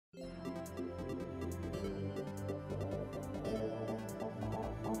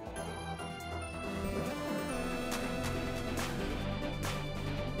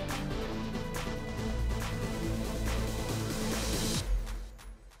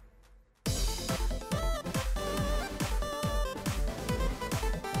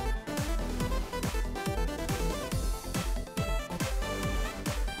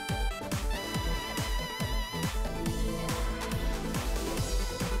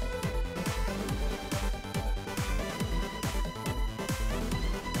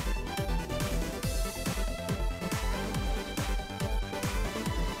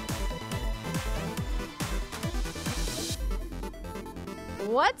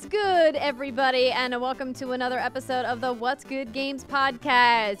What's good, everybody, and welcome to another episode of the What's Good Games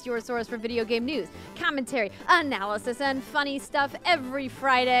podcast, your source for video game news, commentary, analysis, and funny stuff every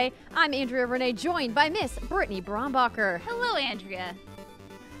Friday. I'm Andrea Renee, joined by Miss Brittany Brombacher. Hello, Andrea.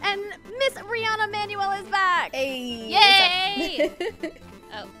 And Miss Rihanna Manuel is back. Hey. Yay!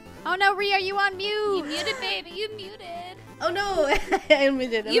 Oh no, Rhea, are you on mute? You muted, baby. You muted. Oh no, I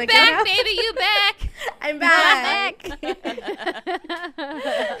muted. You back, baby. You back. I'm back.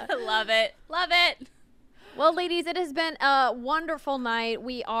 Love it. Love it. Well, ladies, it has been a wonderful night.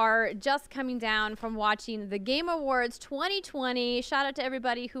 We are just coming down from watching the Game Awards 2020. Shout out to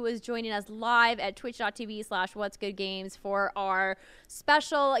everybody who is joining us live at twitch.tv/whatsgoodgames for our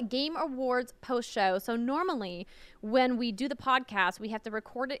special Game Awards post show. So normally when we do the podcast, we have to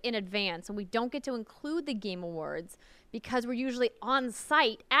record it in advance, and we don't get to include the Game Awards because we're usually on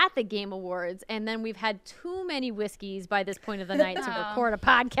site at the Game Awards, and then we've had too many whiskeys by this point of the night to record a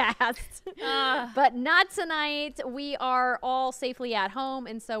podcast. But not tonight. We are all safely at home,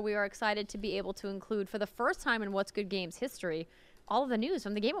 and so we are excited to be able to include, for the first time in What's Good Games history, all of the news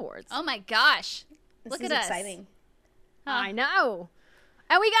from the Game Awards. Oh my gosh. This Look is at us. exciting. I know.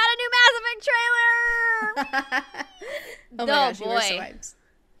 And we got a new Mass Effect trailer! Oh my gosh, you were so hyped.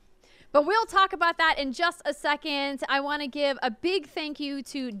 But we'll talk about that in just a second. I want to give a big thank you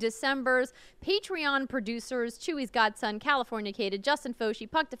to December's Patreon producers, Chewy's Godson, Californicated, Justin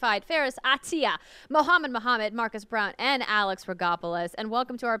Foshi, Punctified, Ferris Atia, Mohammed, Marcus Brown, and Alex Rogopoulos. And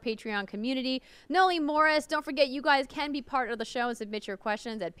welcome to our Patreon community. Noli Morris, don't forget you guys can be part of the show and submit your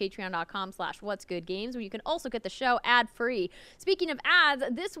questions at patreon.com/whatsgoodgames, where you can also get the show ad-free. Speaking of ads,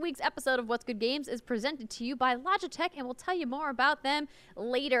 this week's episode of What's Good Games is presented to you by Logitech, and we'll tell you more about them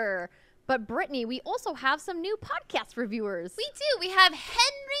later. But Brittany, we also have some new podcast reviewers. We do. We have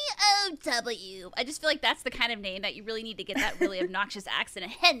Henry O.W. I just feel like that's the kind of name that you really need to get that really obnoxious accent.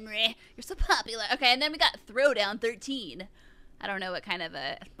 Henry, you're so popular. Okay, and then we got Throwdown 13. I don't know what kind of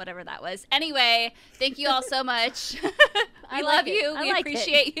whatever that was. Anyway, thank you all so much. We love you. We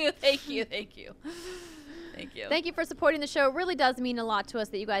appreciate you. Thank you. Thank you. Thank you. Thank you for supporting the show. It really does mean a lot to us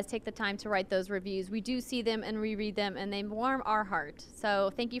that you guys take the time to write those reviews. We do see them and reread them, and they warm our heart.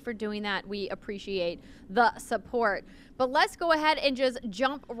 So thank you for doing that. We appreciate the support. But let's go ahead and just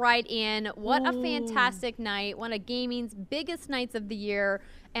jump right in. What a fantastic night. One of gaming's biggest nights of the year.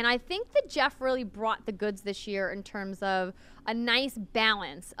 And I think that Jeff really brought the goods this year in terms of a nice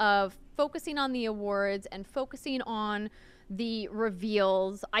balance of focusing on the awards and focusing on the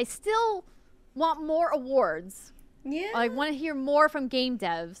reveals. I still want more awards. Yeah. I want to hear more from game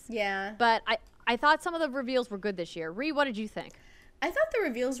devs. Yeah. But I thought some of the reveals were good this year. Ree, what did you think? I thought the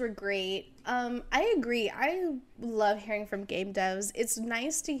reveals were great. I agree. I love hearing from game devs. It's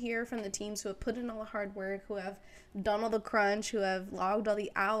nice to hear from the teams who have put in all the hard work, who have done all the crunch, who have logged all the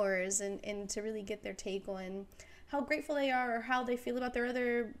hours, and to really get their take on how grateful they are or how they feel about their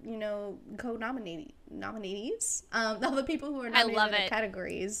other, nominees. All the people who are nominated in the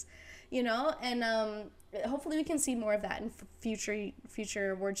categories. And hopefully we can see more of that in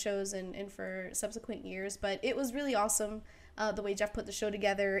future award shows and for subsequent years. But it was really awesome the way Jeff put the show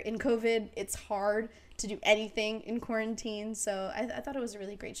together. In COVID, it's hard to do anything in quarantine, so I thought it was a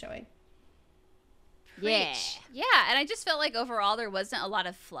really great showing. Yeah. Yeah, and I just felt like overall there wasn't a lot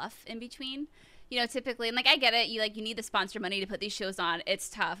of fluff in between. Typically, and I get it, you need the sponsor money to put these shows on. It's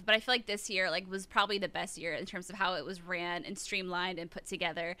tough, but I feel like this year was probably the best year in terms of how it was ran and streamlined and put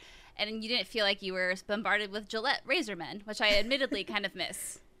together. And you didn't feel like you were bombarded with Gillette Razormen, which I admittedly kind of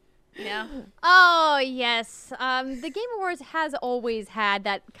miss. Oh, yes. The Game Awards has always had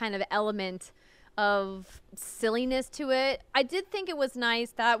that kind of element of silliness to it. I did think it was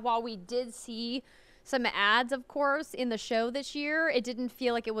nice that while we did see some ads, of course, in the show this year, it didn't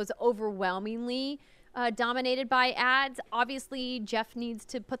feel like it was overwhelmingly dominated by ads. Obviously, Jeff needs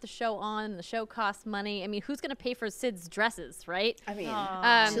to put the show on, and the show costs money. I mean, who's going to pay for Sid's dresses, right? I mean,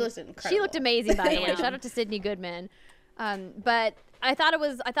 she looked incredible. She looked amazing, by the way. Shout out to Sydney Goodman. But I thought it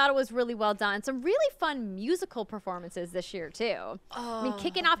was really well done. Some really fun musical performances this year too. I mean,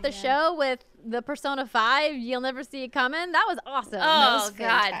 kicking off the show with the Persona 5, You'll Never See It Coming. That was awesome. That was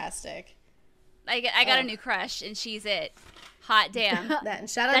fantastic. I got a new crush, and she's it. Hot damn. And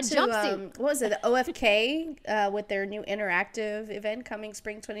shout out to what was it, the OFK with their new interactive event coming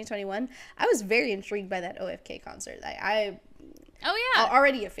spring 2021. I was very intrigued by that OFK concert. I'm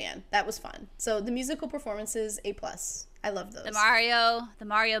already a fan. That was fun. So the musical performances, A+. I love those. The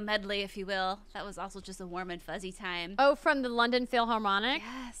Mario medley, if you will. That was also just a warm and fuzzy time. Oh, from the London Philharmonic.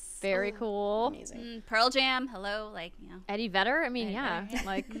 Yes. Very cool. Amazing. Pearl Jam. Hello, Eddie Vedder. I mean,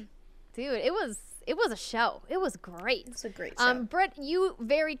 dude, it was it was a show. It was great. It's a great show. Britt, you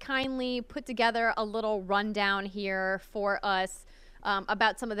very kindly put together a little rundown here for us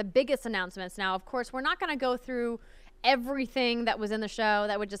about some of the biggest announcements. Now, of course, we're not going to go through everything that was in the show.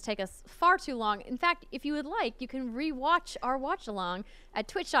 That would just take us far too long. In fact, if you would like, you can rewatch our watch along at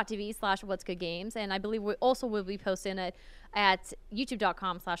twitch.tv/whatsgoodgames, and I believe we also will be posting it at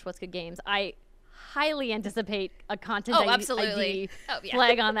youtube.com/whatsgoodgames. I highly anticipate a content absolutely. ID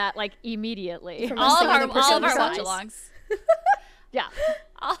flag on that like immediately. All of our watch alongs. Yeah.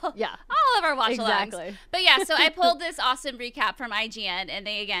 All of our watch alongs. Exactly. But yeah, so I pulled this awesome recap from IGN, and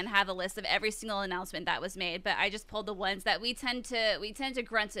they again have a list of every single announcement that was made. But I just pulled the ones that we tend to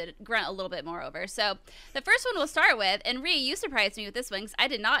grunt a little bit more over. So the first one we'll start with, and Ree, you surprised me with this one because I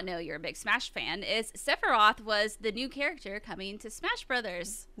did not know you're a big Smash fan. Is Sephiroth was the new character coming to Smash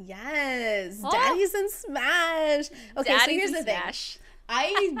Brothers? Yes, Daddy's in Smash. Okay, so here's the thing.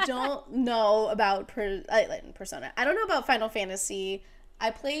 I don't know about Persona. I don't know about Final Fantasy. I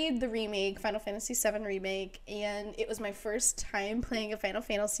played the remake, Final Fantasy VII Remake, and it was my first time playing a Final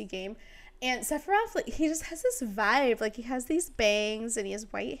Fantasy game. And Sephiroth, like, he just has this vibe. Like, he has these bangs, and he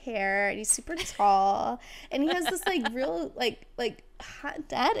has white hair, and he's super tall, and he has this, like, real, like hot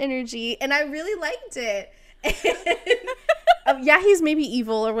dad energy, and I really liked it. And, yeah, he's maybe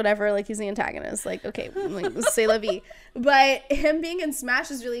evil or whatever, like, he's the antagonist. Like, okay, like, c'est la vie. But him being in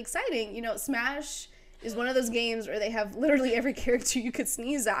Smash is really exciting. You know, Smash is one of those games where they have literally every character you could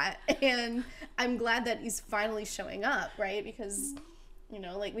sneeze at. And I'm glad that he's finally showing up, right? Because, you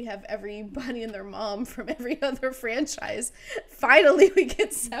know, like, we have everybody and their mom from every other franchise. Finally, we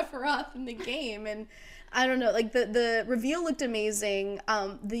get Sephiroth in the game. And I don't know, like, the reveal looked amazing.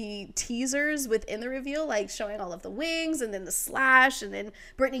 The teasers within the reveal, like, showing all of the wings and then the slash, and then,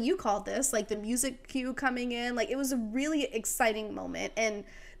 Brittany, you called this, like, the music cue coming in. Like, it was a really exciting moment. And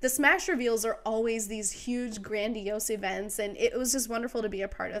the Smash reveals are always these huge, grandiose events, and it was just wonderful to be a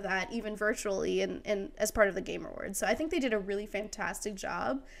part of that, even virtually and as part of the Game Awards. So I think they did a really fantastic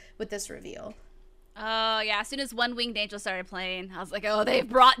job with this reveal. Oh, yeah. As soon as One Winged Angel started playing, I was like, oh, they've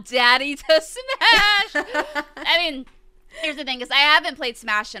brought Daddy to Smash. I mean, here's the thing, is I haven't played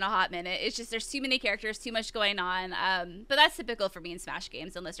Smash in a hot minute. It's just there's too many characters, too much going on. But that's typical for me in Smash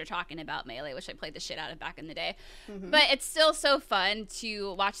games, unless you're talking about Melee, which I played the shit out of back in the day. Mm-hmm. But it's still so fun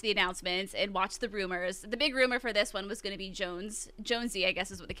to watch the announcements and watch the rumors. The big rumor for this one was going to be Jonesy, I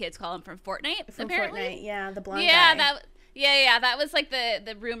guess is what the kids call him, from Fortnite. From apparently. Fortnite, yeah, the blonde guy. Yeah, that was like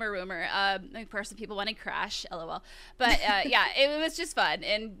the rumor. Of course, people wanted Crash, lol. But yeah, it was just fun.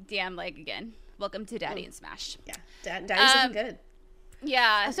 And damn, like, again, welcome to Daddy in Smash. Yeah, Daddy's looking good.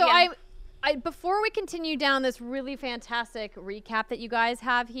 Yeah. So I before we continue down this really fantastic recap that you guys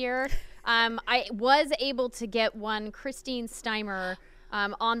have here, I was able to get one Christine Steimer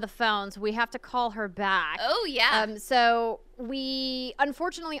on the phone, so we have to call her back. Oh, yeah. So we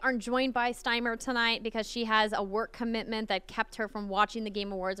unfortunately aren't joined by Steimer tonight because she has a work commitment that kept her from watching the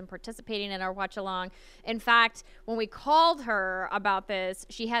Game Awards and participating in our watch along. In fact, when we called her about this,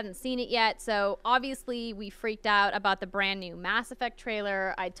 she hadn't seen it yet. So obviously we freaked out about the brand new Mass Effect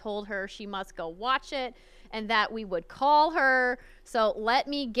trailer. I told her she must go watch it and that we would call her. So let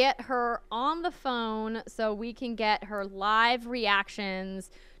me get her on the phone so we can get her live reactions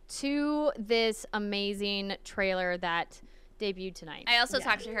to this amazing trailer that debuted tonight. I also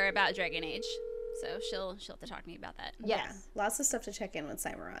talked to her about Dragon Age, so she'll have to talk to me about that. Yes. Yeah, lots of stuff to check in with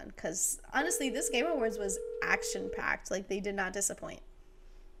Steimer on, because honestly, this Game Awards was action-packed. Like, they did not disappoint.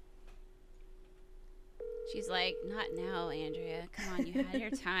 She's like, not now, Andrea. Come on, you had your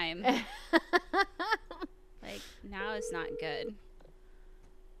time. Like, now is not good.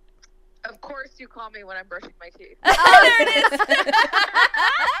 Of course you call me when I'm brushing my teeth. Oh, there it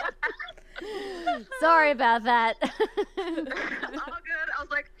is. Sorry about that. All good. I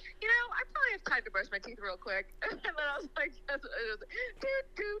was like, you know, I probably have time to brush my teeth real quick. And then I was like, I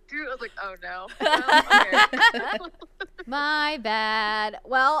was like, oh no. Okay. My bad.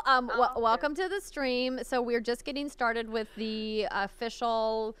 Well, welcome to the stream. So we're just getting started with the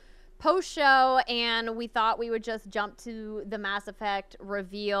official post-show, and we thought we would just jump to the Mass Effect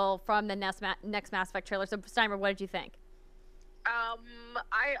reveal from the next Mass Effect trailer. So, Steimer, what did you think?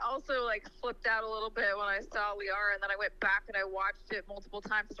 I also, like, flipped out a little bit when I saw Liara, and then I went back and I watched it multiple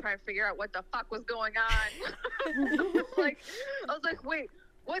times to try and figure out what the fuck was going on. I was like, wait,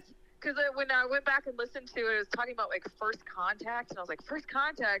 what's... Because when I went back and listened to it, it was talking about, like, First Contact, and I was like, First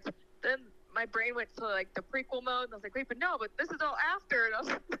Contact? Then my brain went to, like, the prequel mode, and I was like, wait, but no, but this is all after. And I was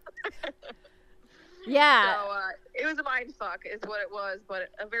like, yeah. So, it was a mind fuck, is what it was, but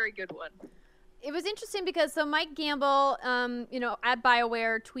a very good one. it was interesting because Mike Gamble, at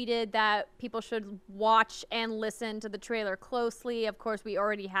BioWare tweeted that people should watch and listen to the trailer closely. Of course, we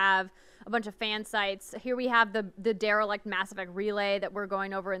already have a bunch of fan sites. Here we have the Derelict Mass Effect relay that we're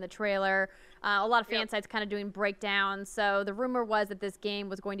going over in the trailer. A lot of fan sites kind of doing breakdowns. So the rumor was that this game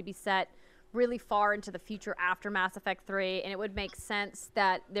was going to be set really far into the future after Mass Effect 3, and it would make sense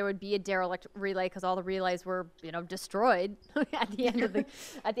that there would be a derelict relay because all the relays were, destroyed at the end of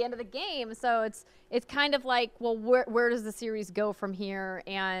the game. So it's kind of like, well, where does the series go from here?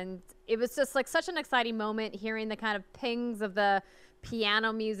 And it was just like such an exciting moment hearing the kind of pings of the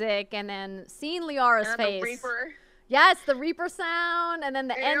piano music and then seeing Liara's face. The Reaper. Yes, the Reaper sound, and then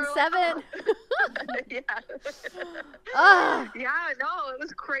the N7. Yeah. Yeah, no, it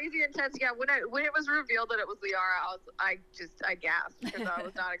was crazy intense. Yeah, when it was revealed that it was Liara, I gasped because I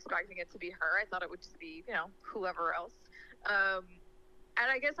was not expecting it to be her. I thought it would just be, whoever else. And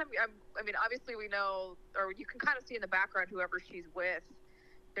I guess I mean, obviously we know, or you can kind of see in the background whoever she's with.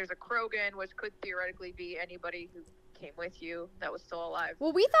 There's a Krogan, which could theoretically be anybody who came with you that was still alive.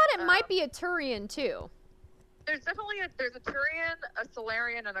 Well, we thought it might be a Turian too. There's definitely a Turian, a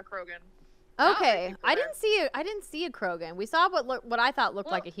Solarian, and a Krogan. Okay, I didn't see a Krogan. We saw what I thought looked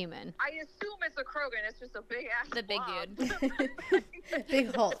like a human. I assume it's a Krogan. It's just a big ass. The big dude.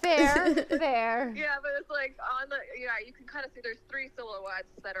 Big hole. Fair. Yeah, but it's like you can kind of see there's 3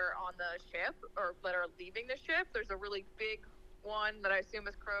 silhouettes that are on the ship or that are leaving the ship. There's a really big one that I assume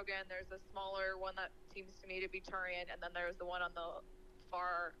is Krogan. There's a smaller one that seems to me to be Turian, and then there's the one on the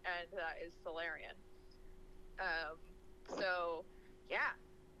far end that is Solarian. So yeah,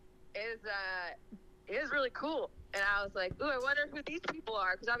 it is really cool. And I was like, ooh, I wonder who these people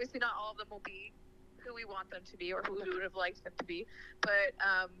are, because obviously not all of them will be who we want them to be or who we would have liked them to be. But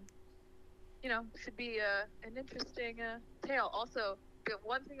should be an interesting tale. Also, the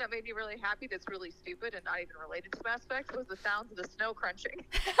one thing that made me really happy that's really stupid and not even related to Mass Effect was the sounds of the snow crunching.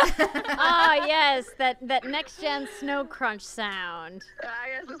 Yes, that next gen snow crunch sound.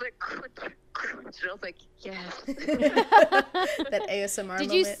 Yes, it was like crunch, crunch. And I was like, yes. That ASMR moment.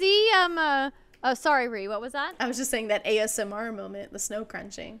 Did you see oh, sorry, Ree, what was that? I was just saying that ASMR moment, the snow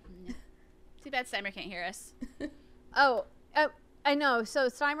crunching. Too bad Steimer can't hear us. I know. So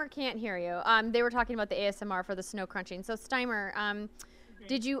Steimer can't hear you. They were talking about the ASMR for the snow crunching. So Steimer,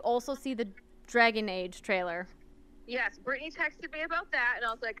 did you also see the Dragon Age trailer? Yes, Brittany texted me about that, and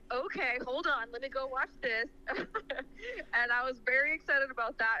I was like, okay, hold on, let me go watch this. And I was very excited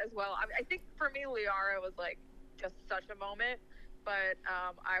about that as well. I think for me, Liara was like just such a moment, but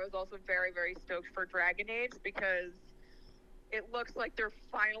I was also very, very stoked for Dragon Age because it looks like they're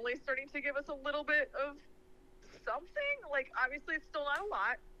finally starting to give us a little bit of something. Like, obviously it's still not a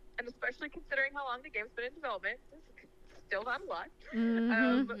lot, and especially considering how long the game's been in development, it's still not a lot.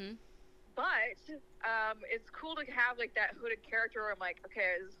 But it's cool to have like that hooded character where I'm like,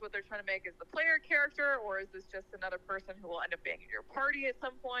 okay, is this what they're trying to make as the player character, or is this just another person who will end up being in your party at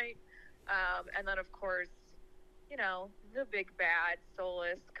some point? And then of course, the big bad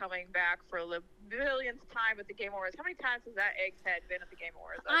Solus coming back for the millionth time at the Game Awards. How many times has that egg's head been at the Game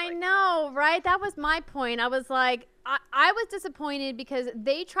Awards? I know, right? That was my point. I was like, I was disappointed because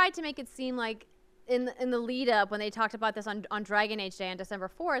they tried to make it seem like in the lead up when they talked about this on Dragon Age Day on December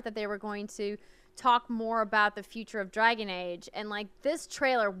 4th that they were going to talk more about the future of Dragon Age, and like this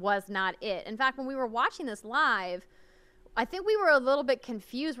trailer was not it. In fact, when we were watching this live, I think we were a little bit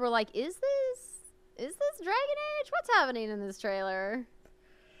confused. We're like, is this Dragon Age? What's happening in this trailer?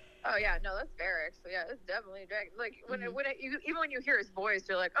 Oh yeah, no, that's Varric. So yeah, it's definitely Dragon. Like even when you hear his voice,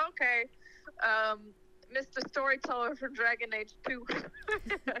 you're like, okay, Mr. Storyteller from Dragon Age 2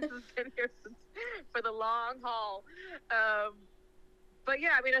 has been here for the long haul. But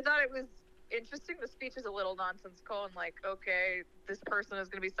yeah, I mean, I thought it was interesting. The speech is a little nonsensical and like, okay, this person is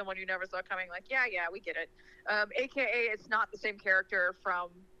going to be someone you never saw coming. Like, yeah, we get it. AKA, it's not the same character from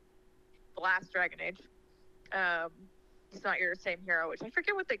the last Dragon Age. It's not your same hero, which I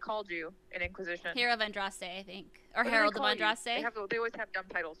forget what they called you in Inquisition. Hero of Andraste, I think. Or Herald of Andraste. They always have dumb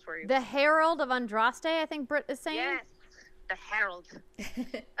titles for you. The Herald of Andraste, I think Britt is saying. Yes, the Herald.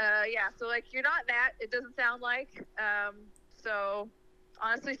 Yeah, so like you're not that. It doesn't sound like. So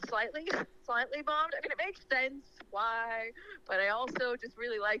honestly, slightly bummed. I mean, it makes sense why, but I also just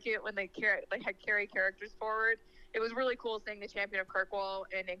really like it when they carry characters forward. It was really cool seeing the Champion of Kirkwall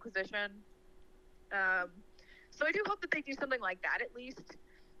in Inquisition. So I do hope that they do something like that at least,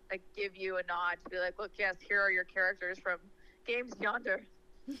 like give you a nod to be like, look, yes, here are your characters from games yonder.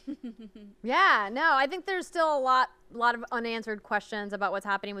 Yeah, no, I think there's still a lot of unanswered questions about what's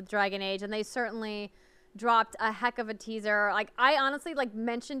happening with Dragon Age, and they certainly dropped a heck of a teaser. Like, I honestly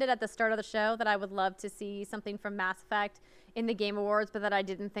mentioned it at the start of the show that I would love to see something from Mass Effect in the Game Awards, but that I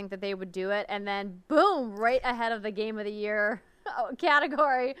didn't think that they would do it. And then boom, right ahead of the Game of the Year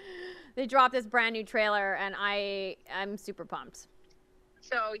category, they dropped this brand new trailer, and I'm super pumped.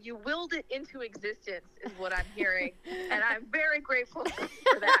 So you willed it into existence is what I'm hearing, and I'm very grateful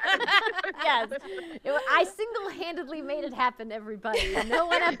for that. Yes. I single-handedly made it happen, everybody. No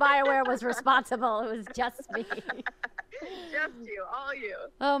one at BioWare was responsible. It was just me. Just you, all you.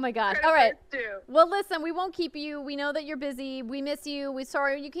 Oh my gosh. All right. Well, listen, we won't keep you. We know that you're busy. We miss you. We're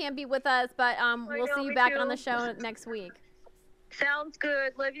sorry you can't be with us, but we'll see you back on the show next week. Sounds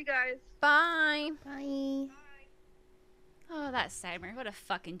good. Love you guys. Bye. Bye. Oh, that's Steimer. What a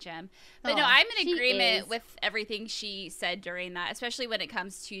fucking gem. But no, I'm in agreement with everything she said during that, especially when it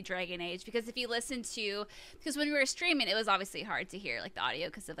comes to Dragon Age. Because if you listen to, because when we were streaming, it was obviously hard to hear like the audio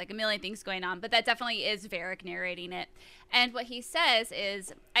because of like a million things going on. But that definitely is Varric narrating it. And what he says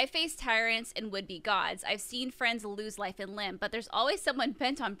is, I face tyrants and would-be gods. I've seen friends lose life and limb, but there's always someone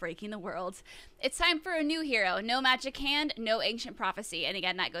bent on breaking the world. It's time for a new hero. No magic hand, no ancient prophecy. And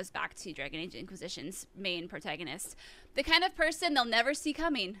again, that goes back to Dragon Age Inquisition's main protagonist. The kind of person they'll never see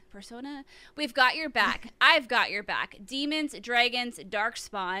coming. Persona. We've got your back. I've got your back. Demons, dragons,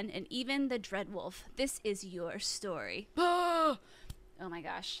 darkspawn, and even the Dreadwolf. This is your story. Oh my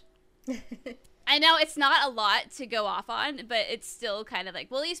gosh. I know it's not a lot to go off on, but it's still kind of like,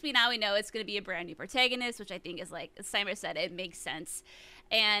 well, at least we know it's going to be a brand new protagonist, which I think is like, as Steimer said, it makes sense.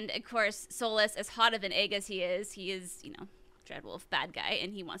 And of course, Solas, as hot of an egg as he is, Dreadwolf, bad guy,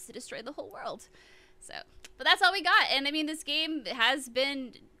 and he wants to destroy the whole world. So, but that's all we got. And I mean, this game has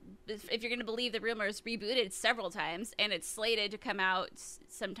been, if you're going to believe the rumors, rebooted several times, and it's slated to come out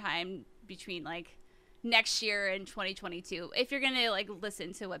sometime between like next year and 2022, if you're going to like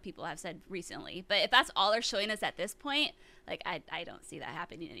listen to what people have said recently. But if that's all they're showing us at this point, like I don't see that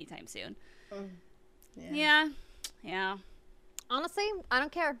happening anytime soon. Yeah. Honestly, I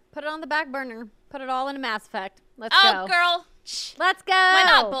don't care. Put it on the back burner. Put it all in a Mass Effect. Let's go. Oh, girl. Let's go. Why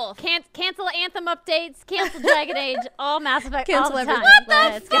not both? Cancel Anthem updates. Cancel Dragon Age. All Mass Effect. Cancel all the everything.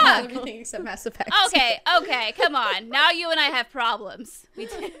 time. What the fuck? Everything except Mass Effect. Okay, come on. Now you and I have problems.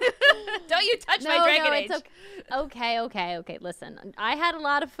 Don't you touch my Dragon Age. Okay. Listen, I had a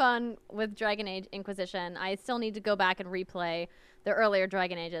lot of fun with Dragon Age Inquisition. I still need to go back and replay the earlier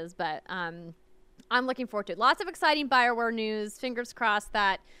Dragon Ages, but I'm looking forward to it. Lots of exciting BioWare news. Fingers crossed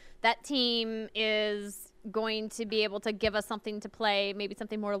that team is going to be able to give us something to play, maybe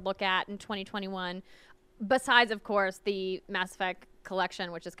something more to look at in 2021. Besides, of course, the Mass Effect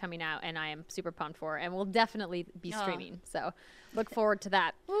collection, which is coming out, and I am super pumped for, and we'll definitely be streaming. So look forward to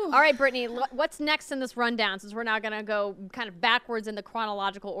that. All right, Brittany, what's next in this rundown, since we're now going to go kind of backwards in the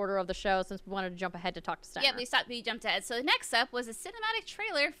chronological order of the show, since we wanted to jump ahead to talk to Steimer. Yeah, we jumped ahead. So next up was a cinematic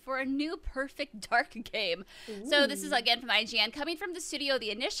trailer for a new Perfect Dark game. Ooh. So this is, again, from IGN. Coming from the studio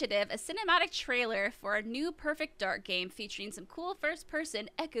The Initiative, a cinematic trailer for a new Perfect Dark game featuring some cool first-person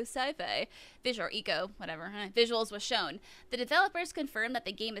eco sci-fi visuals was shown. The developers confirmed that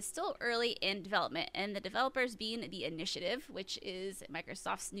the game is still early in development, and the developers being The Initiative, which is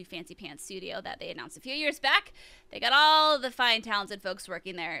Microsoft's new fancy pants studio that they announced a few years back. They got all the fine, talented folks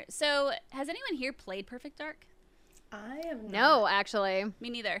working there. So, has anyone here played Perfect Dark? I have not. No, actually. Me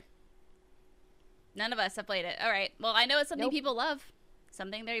neither. None of us have played it. All right. Well, I know it's something people love,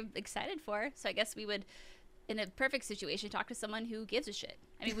 something they're excited for. So I guess we would, in a perfect situation, talk to someone who gives a shit.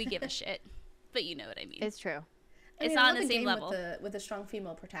 I mean, we give a shit, but you know what I mean. It's true. It's not on the same level. With a strong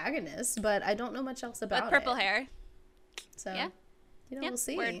female protagonist, but I don't know much else about it. With purple hair. So, we'll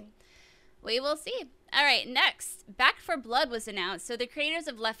see. Word. We will see. All right, next, Back 4 Blood was announced. So the creators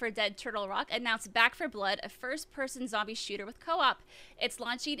of Left 4 Dead Turtle Rock announced Back 4 Blood, a first-person zombie shooter with co-op. It's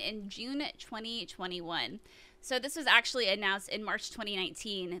launching in June 2021. So this was actually announced in March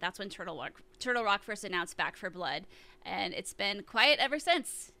 2019. That's when Turtle Rock first announced Back 4 Blood. And it's been quiet ever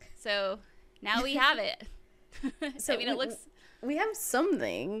since. So now we have it. So I mean, it looks... We have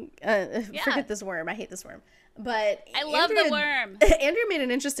something. Forget this worm. I hate this worm. But I love the worm. Andrew made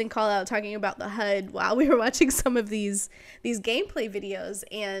an interesting call out talking about the HUD while we were watching some of these gameplay videos,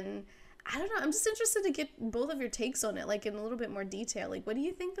 and I don't know, I'm just interested to get both of your takes on it, like in a little bit more detail. Like, what do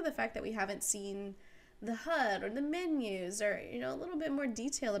you think of the fact that we haven't seen the HUD or the menus or, a little bit more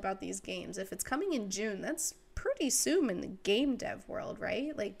detail about these games? If it's coming in June, that's pretty soon in the game dev world,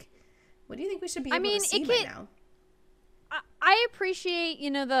 right? Like, what do you think we should be able to see by now? I appreciate,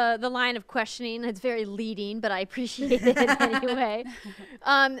 the line of questioning. It's very leading, but I appreciate it anyway.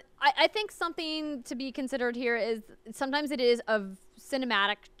 I think something to be considered here is sometimes it is of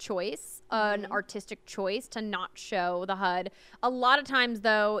cinematic choice, an artistic choice to not show the HUD. A lot of times,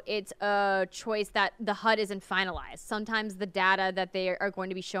 though, it's a choice that the HUD isn't finalized. Sometimes the data that they are going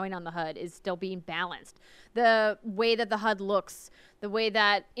to be showing on the HUD is still being balanced. The way that the HUD looks, the way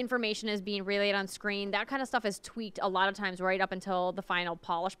that information is being relayed on screen, that kind of stuff is tweaked a lot of times right up until the final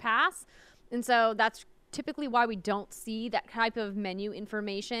polish pass. And so that's typically why we don't see that type of menu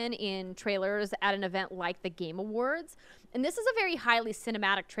information in trailers at an event like the Game Awards. And this is a very highly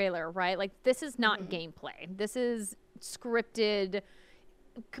cinematic trailer, right? Like, this is not gameplay. This is scripted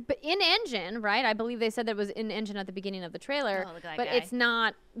in-engine, right? I believe they said that it was in-engine at the beginning of the trailer. Oh, look at that but guy.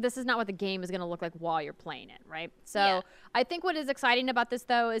 this is not what the game is going to look like while you're playing it, right? So I think what is exciting about this,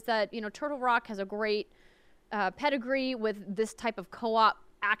 though, is that, Turtle Rock has a great pedigree with this type of co-op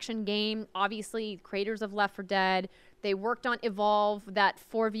action game. Obviously, creators of Left 4 Dead, they worked on Evolve, that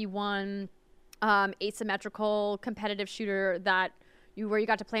 4v1 asymmetrical competitive shooter where you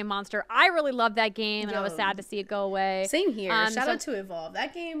got to play a monster. I really loved that game, and I was sad to see it go away. Same here. Shout out to Evolve.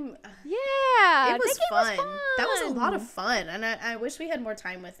 That game, it was fun. That was a lot of fun, and I wish we had more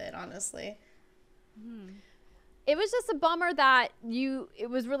time with it, honestly. It was just a bummer that it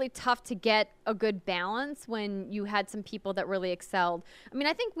was really tough to get a good balance when you had some people that really excelled. I mean,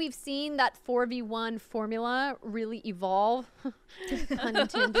 I think we've seen that 4v1 formula really evolve, pun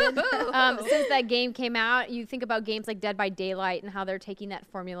intended, since that game came out. You think about games like Dead by Daylight and how they're taking that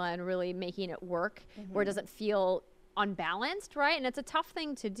formula and really making it work where it doesn't feel unbalanced, right? And it's a tough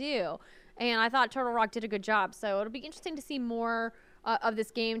thing to do. And I thought Turtle Rock did a good job. So it'll be interesting to see more of this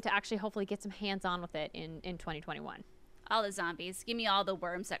game to actually hopefully get some hands-on with it in 2021. All the zombies. Give me all the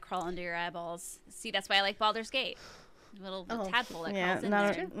worms that crawl under your eyeballs. See, that's why I like Baldur's Gate. Little tadpole that crawls in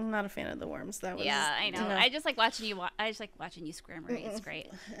there. Not a fan of the worms. That was, I know. I just like watching you. I just like watching you squirm. Right? It's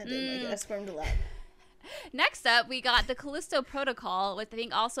great. I didn't like it. I squirmed a lot. Next up, we got the Callisto Protocol, which I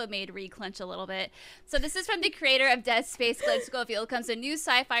think also made Reed clench a little bit. So this is from the creator of Dead Space, Glenn Schofield. Comes a new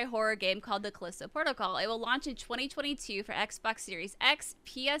sci-fi horror game called the Callisto Protocol. It will launch in 2022 for Xbox Series X,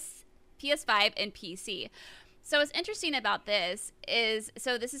 PS5, and PC. So what's interesting about this is,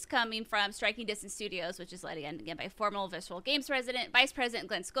 this is coming from Striking Distance Studios, which is led again by former Visceral Games Vice President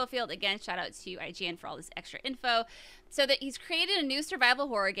Glenn Schofield. Again, shout out to IGN for all this extra info. So that he's created a new survival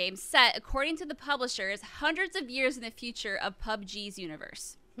horror game set, according to the publishers, hundreds of years in the future of PUBG's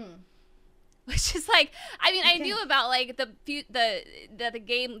universe. Which is like, I mean, I knew about like the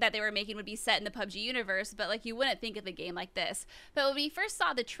game that they were making would be set in the PUBG universe, but like you wouldn't think of a game like this. But when we first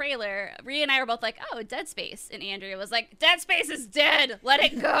saw the trailer, Rhea and I were both like, "Oh, Dead Space," and Andrea was like, "Dead Space is dead. Let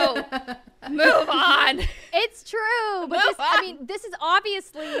it go. Move on." It's true, but this is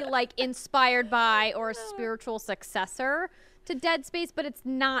obviously like inspired by or a spiritual successor to Dead Space, but it's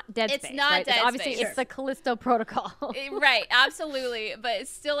not Dead Space. It's not right? Dead Space. Obviously, it's the Callisto Protocol. Right, absolutely. But it's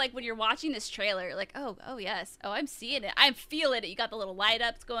still like when you're watching this trailer, like, oh yes, I'm seeing it, I'm feeling it. You got the little light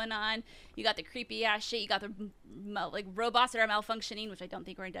ups going on. You got the creepy ass shit. You got the like robots that are malfunctioning, which I don't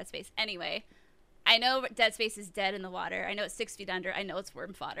think were in Dead Space. Anyway, I know Dead Space is dead in the water. I know it's 6 feet under. I know it's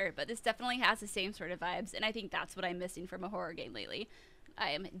worm fodder, but this definitely has the same sort of vibes, and I think that's what I'm missing from a horror game lately. I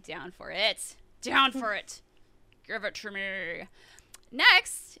am down for it. Down for it. Give it to me.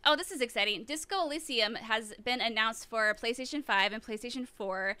 Next, this is exciting. Disco Elysium has been announced for PlayStation 5 and PlayStation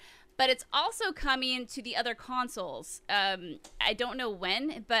 4, but it's also coming to the other consoles. I don't know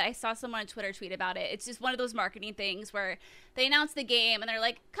when, but I saw someone on Twitter tweet about it. It's just one of those marketing things where they announce the game and they're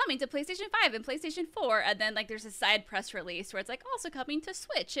like, coming to PlayStation 5 and PlayStation 4, and then like there's a side press release where it's like also coming to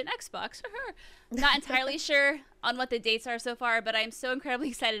Switch and Xbox. Not entirely sure on what the dates are so far, but I'm so incredibly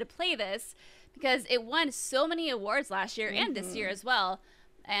excited to play this, because it won so many awards last year and this year as well,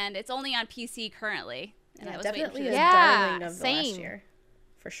 and it's only on PC currently. And I was definitely a darling darling of the last year,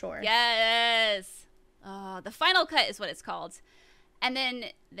 for sure. Yes. Oh, the Final Cut is what it's called. And then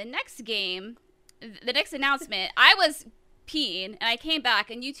the next game, the next announcement, I was peeing and I came back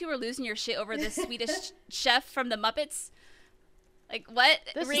and you two were losing your shit over this Swedish chef from the Muppets. Like, what?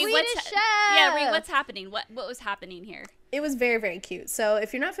 The Rhea, Swedish chef! Yeah, Rhea, what's happening? What was happening here? It was very, very cute. So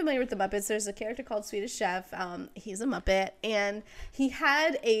if you're not familiar with the Muppets, there's a character called Swedish Chef. He's a Muppet, and he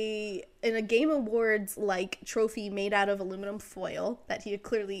had in a Game Awards like trophy made out of aluminum foil that he had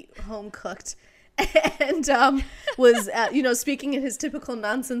clearly home cooked, and was speaking in his typical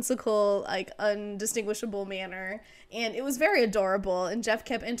nonsensical, like undistinguishable manner. And it was very adorable. And Jeff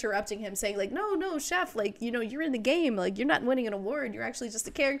kept interrupting him, saying like, no, chef, like, you're in the game. Like, you're not winning an award. You're actually just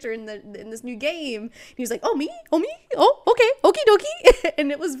a character in this new game. And he was like, oh, me? Oh, okay, okie dokie.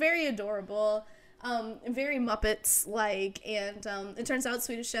 And it was very adorable. very Muppets-like, and it turns out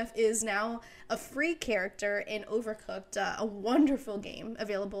Swedish Chef is now a free character in Overcooked, a wonderful game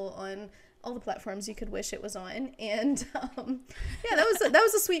available on all the platforms you could wish it was on. And yeah, that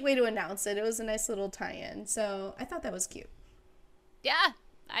was a sweet way to announce it. It was a nice little tie-in, so I thought that was cute. Yeah,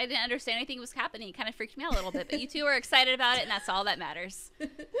 I didn't understand anything was happening. It kind of freaked me out a little bit, but you two were excited about it, and that's all that matters.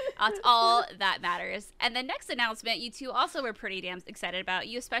 That's all that matters. And the next announcement, you two also were pretty damn excited about,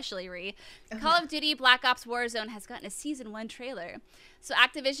 you especially, Ree. Call of Duty Black Ops Warzone has gotten a Season 1 trailer. So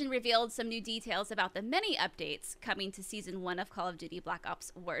Activision revealed some new details about the many updates coming to Season 1 of Call of Duty Black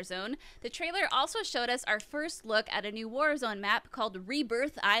Ops Warzone. The trailer also showed us our first look at a new Warzone map called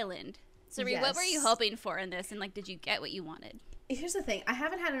Rebirth Island. So Ree, what were you hoping for in this, and like, did you get what you wanted? Here's the thing. I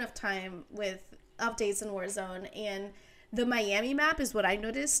haven't had enough time with updates in Warzone, and the Miami map is what I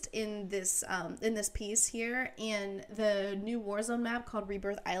noticed in this piece here, and the new Warzone map called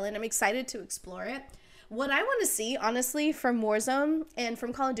Rebirth Island. I'm excited to explore it. What I want to see, honestly, from Warzone and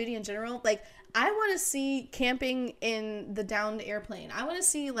from Call of Duty in general, like, I want to see camping in the downed airplane. I want to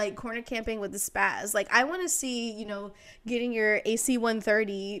see, like, corner camping with the spaz. Like, I want to see, you know, getting your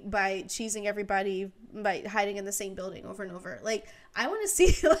AC-130 by cheesing everybody by hiding in the same building over and over. Like, I want to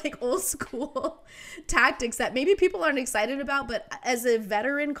see, like, old school tactics that maybe people aren't excited about, but as a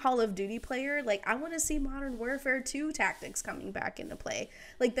veteran Call of Duty player, like, I want to see Modern Warfare 2 tactics coming back into play.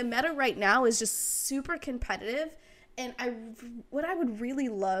 Like, the meta right now is just super competitive, and what I would really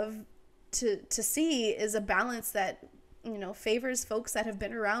love to see is a balance that, you know, favors folks that have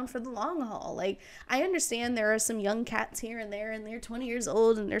been around for the long haul. Like, I understand there are some young cats here and there, and they're 20 years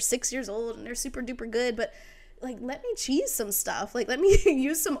old and they're 6 years old and they're super duper good, but like, let me cheese some stuff. Like, let me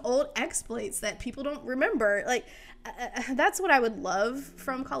use some old exploits that people don't remember. Like, that's what I would love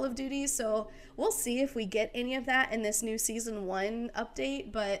from Call of Duty. So we'll see if we get any of that in this new Season 1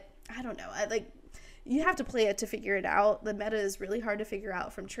 update, but I don't know. You have to play it to figure it out. The meta is really hard to figure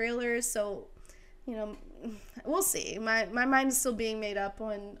out from trailers, so, you know, we'll see. My mind is still being made up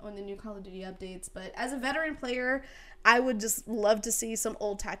on the new Call of Duty updates, but as a veteran player, I would just love to see some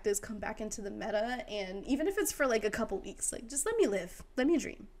old tactics come back into the meta, and even if it's for like a couple weeks, like, just let me live, let me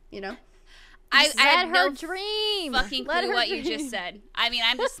dream, you know? I had her no dream. fucking clue what you just said. I mean,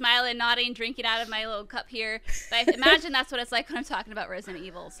 I'm just smiling, nodding, drinking out of my little cup here. But I imagine that's what it's like when I'm talking about Resident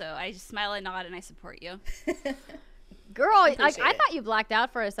Evil. So I just smile and nod, and I support you. Girl, like, I thought you blacked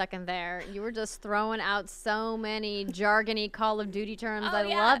out for a second there. You were just throwing out so many jargony Call of Duty terms. Oh, I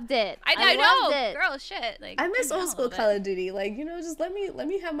loved it. I loved know, it. girl, shit. Like, I miss old school Call of Duty. Like, you know, just let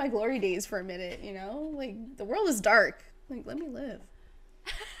me have my glory days for a minute. You know, like, the world is dark. Like, let me live.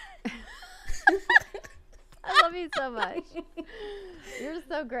 I love you so much. You're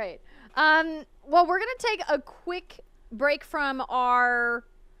so great. Well, we're going to take a quick break from our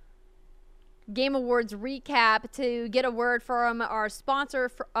Game Awards recap to get a word from our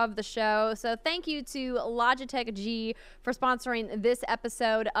sponsor of the show. So thank you to Logitech G for sponsoring this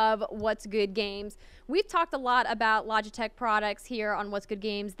episode of What's Good Games. We've talked a lot about Logitech products here on What's Good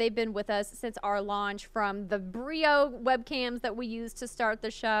Games. They've been with us since our launch, from the Brio webcams that we use to start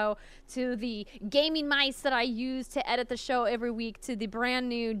the show, to the gaming mice that I use to edit the show every week, to the brand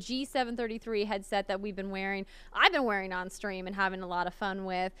new G733 headset that I've been wearing on stream and having a lot of fun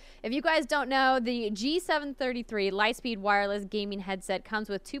with. If you guys don't know, the G733 Lightspeed wireless gaming headset comes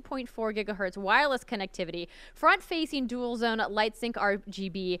with 2.4 gigahertz wireless connectivity, front-facing dual-zone LightSync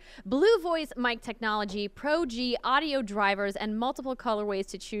RGB, Blue Voice mic technology, Pro G audio drivers, and multiple colorways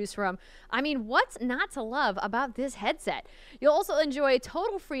to choose from. I mean, what's not to love about this headset? You'll also enjoy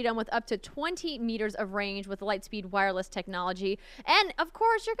total freedom with up to 20 meters of range with Lightspeed wireless technology. And of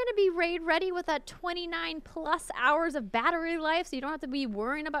course, you're going to be RAID ready with that 29 plus hours of battery life, so you don't have to be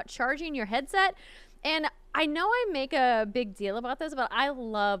worrying about charging your headset. And I know I make a big deal about this, but I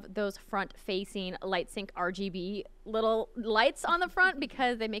love those front-facing LightSync RGB little lights on the front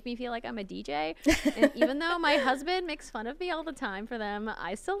because they make me feel like I'm a DJ. And even though my husband makes fun of me all the time for them,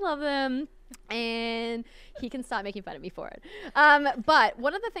 I still love them. And he can stop making fun of me for it. But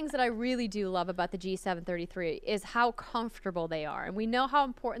one of the things that I really do love about the G733 is how comfortable they are. And we know how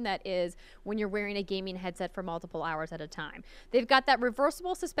important that is when you're wearing a gaming headset for multiple hours at a time. They've got that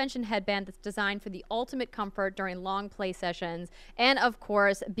reversible suspension headband that's designed for the ultimate comfort during long play sessions. And of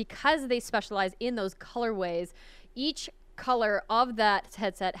course, because they specialize in those colorways, each color of that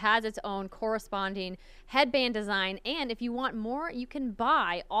headset has its own corresponding headband design, and if you want more, you can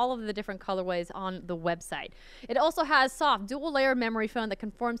buy all of the different colorways on the website. It also has soft dual-layer memory foam that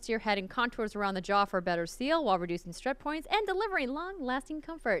conforms to your head and contours around the jaw for a better seal while reducing stress points and delivering long-lasting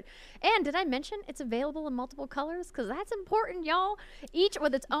comfort. And did I mention it's available in multiple colors? Because that's important, y'all. Each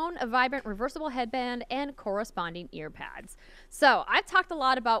with its own vibrant reversible headband and corresponding ear pads. So I've talked a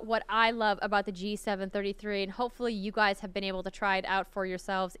lot about what I love about the G733, and hopefully you guys have been able to try it out for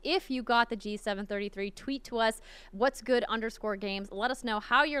yourselves. If you got the G733, tweet to us what'sgood_games. Let us know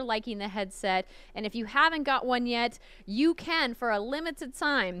how you're liking the headset. And if you haven't got one yet, you can, for a limited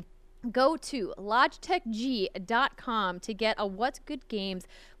time, go to logitechg.com to get a What's Good Games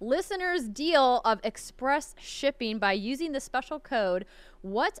listeners deal of express shipping by using the special code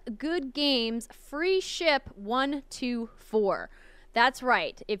What's Good Games free ship 124. That's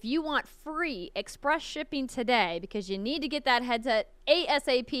right. If you want free express shipping today because you need to get that headset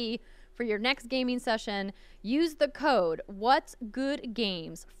ASAP for your next gaming session, use the code What's Good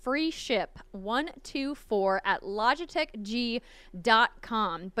Games free ship 124 at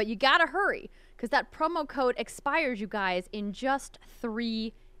logitechg.com. But you gotta hurry because that promo code expires, you guys, in just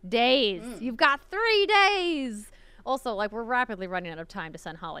 3 days. You've got 3 days. Also, like, we're rapidly running out of time to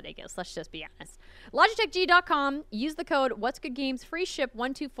send holiday gifts. Let's just be honest. Logitechg.com. Use the code What's Good Games free ship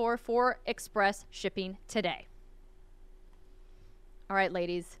 124 for express shipping today. All right,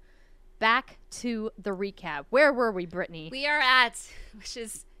 ladies. Back to the recap. Where were we, Brittany? We are at, which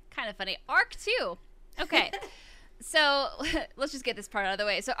is kind of funny, Arc 2. Okay. So let's just get this part out of the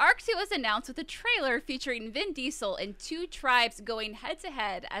way. So Arc 2 was announced with a trailer featuring Vin Diesel and two tribes going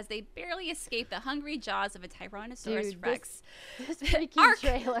head-to-head as they barely escape the hungry jaws of a Tyrannosaurus Rex. This freaking Arc,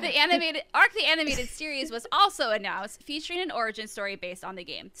 trailer. the animated series was also announced, featuring an origin story based on the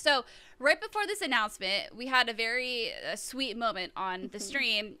game. So right before this announcement, we had a very sweet moment on the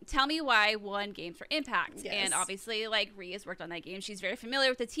stream. Tell me why one Games for Impact. Yes. And obviously, like, Rhea has worked on that game. She's very familiar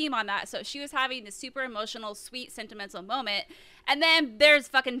with the team on that. So she was having this super emotional, sweet, sentimental moment. And then there's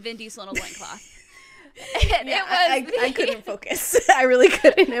fucking Vin Diesel in a loincloth. I couldn't focus. I really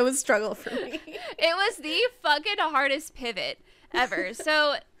couldn't. It was a struggle for me. It was the fucking hardest pivot ever.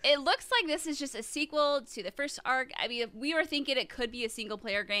 So it looks like this is just a sequel to the first Arc. I mean, we were thinking it could be a single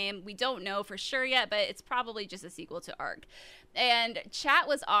player game. We don't know for sure yet, but it's probably just a sequel to Arc. And chat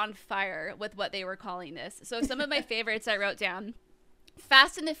was on fire with what they were calling this. So some of my favorites I wrote down: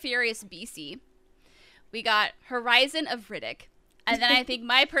 Fast and the Furious BC. We got Horizon of Riddick. And then I think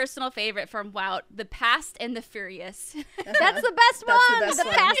my personal favorite from WoW, The Past and the Furious. That's the best one. The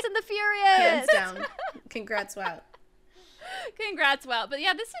Fast and the Furious. Hands down. Congrats, WoW. Congrats, WoW. But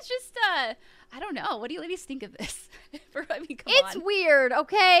yeah, this is just, I don't know. What do you ladies think of this? It's weird,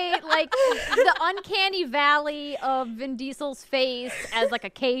 okay? Like, the uncanny valley of Vin Diesel's face as, like, a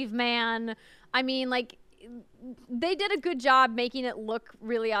caveman. I mean, like, they did a good job making it look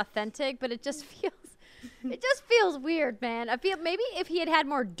really authentic, but it just feels weird, man. I feel maybe if he had had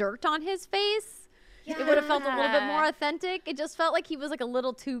more dirt on his face, it would have felt a little bit more authentic. It just felt like he was, like, a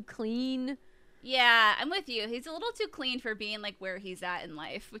little too clean. Yeah, I'm with you. He's a little too clean for being, like, where he's at in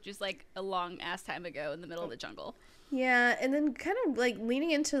life, which is, like, a long-ass time ago in the middle of the jungle. Yeah, and then kind of, like,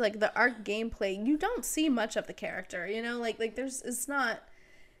 leaning into, like, the Arc gameplay, you don't see much of the character, you know? Like it's not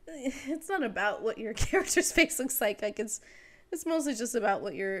about what your character's face looks like. Like, it's mostly just about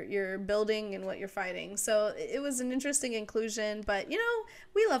what you're building and what you're fighting. So it was an interesting inclusion, but, you know,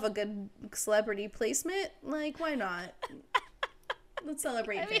 we love a good celebrity placement. Like, why not? Let's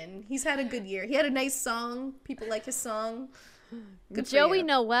celebrate Vin. He's had a good year. He had a nice song. People like his song. Good for Joey you.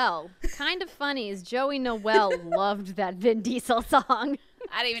 Noel. Kind of funny is Joey Noel loved that Vin Diesel song.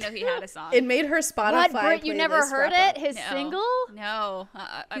 I didn't even know he had a song. It made her Spotify. What, Britt, you never heard it? His No. single? No.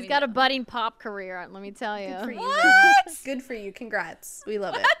 He's got a budding pop career, let me tell you. Good for you. What? Good for you. Congrats. We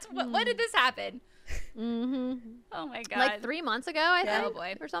love it. When did this happen? Mm-hmm. Oh my god. Like 3 months ago, I Yeah. think. Oh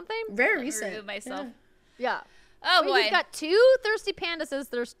boy. Or something. Very Remove recent. myself. Yeah. Oh Wait, boy. he's got 2 Thirsty Panda says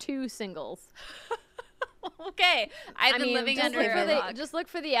there's 2 singles. Okay. I've been living just under look a for rock. Just look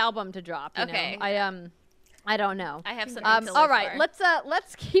for the album to drop. You Okay. know? I don't know. I have something to live All right, for.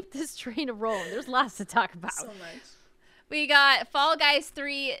 let's keep this train rolling. There's lots to talk about. So much. We got Fall Guys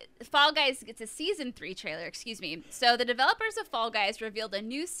 3. Fall Guys gets a Season 3 trailer, excuse me. So the developers of Fall Guys revealed a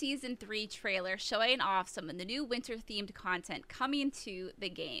new Season 3 trailer showing off some of the new winter-themed content coming to the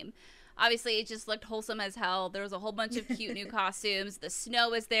game. Obviously, it just looked wholesome as hell. There was a whole bunch of cute new costumes. The snow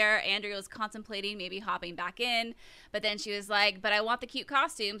was there. Andrea was contemplating maybe hopping back in. But then she was like, but I want the cute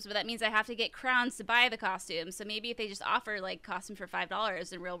costumes, but that means I have to get crowns to buy the costumes. So maybe if they just offer, like, costumes for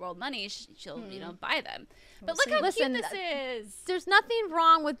 $5 in real-world money, she'll, you know, buy them. But look how cute this is. There's nothing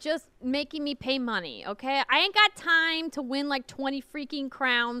wrong with just making me pay money, okay? I ain't got time to win like 20 freaking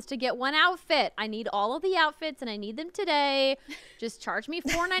crowns to get one outfit. I need all of the outfits, and I need them today. Just charge me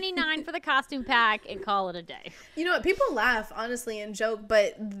 $4.99 for the costume pack and call it a day. You know what? People laugh, honestly, and joke,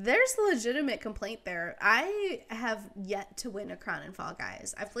 but there's a legitimate complaint there. I have yet to win a crown in Fall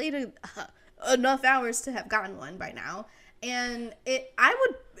Guys. I've played enough hours to have gotten one by now. And I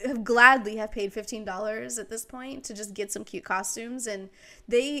would have gladly have paid $15 at this point to just get some cute costumes, and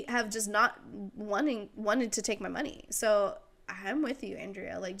they have just not wanted to take my money. So I'm with you,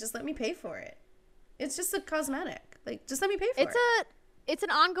 Andrea. Like, just let me pay for it. It's just a cosmetic. Like, just let me pay for it. It's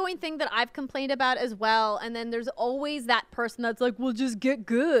an ongoing thing that I've complained about as well. And then there's always that person that's like, well, just get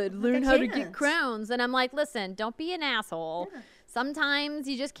good. Learn how to get crowns. And I'm like, listen, don't be an asshole. Yeah. Sometimes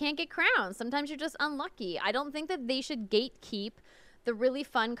you just can't get crowns. Sometimes you're just unlucky. I don't think that they should gatekeep the really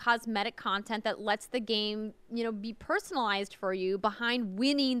fun cosmetic content that lets the game, you know, be personalized for you behind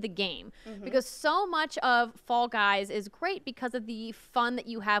winning the game. Mm-hmm. Because so much of Fall Guys is great because of the fun that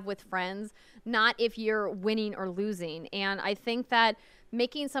you have with friends, not if you're winning or losing. And I think that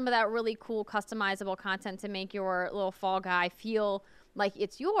making some of that really cool customizable content to make your little Fall Guy feel like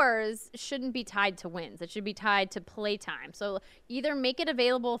it's yours shouldn't be tied to wins. It should be tied to playtime. So either make it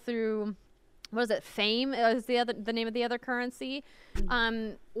available through, what is it, Fame is the name of the other currency,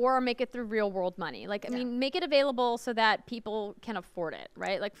 or make it through real world money. Like, I mean, make it available so that people can afford it,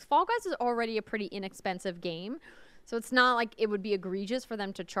 right? Like, Fall Guys is already a pretty inexpensive game, so it's not like it would be egregious for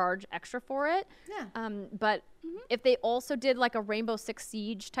them to charge extra for it. Yeah. But if they also did like a Rainbow Six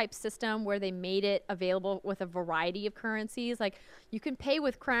Siege type system where they made it available with a variety of currencies, like you can pay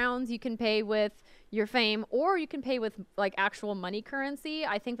with crowns, you can pay with your fame, or you can pay with like actual money currency,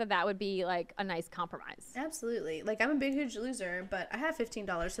 I think that that would be like a nice compromise. Absolutely. Like, I'm a big, huge loser, but I have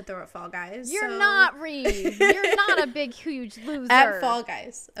 $15 to throw at Fall Guys. You're not, Reed. You're not a big, huge loser. At Fall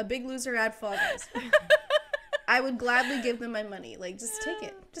Guys. A big loser at Fall Guys. I would gladly give them my money. Like, just take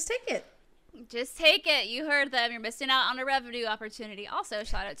it. Just take it. Just take it. You heard them. You're missing out on a revenue opportunity. Also,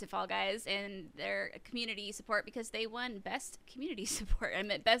 shout out to Fall Guys and their community support because they won best community support. I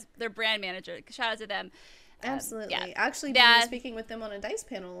meant best their brand manager. Shout out to them. Absolutely. Yeah. Actually, be speaking with them on a DICE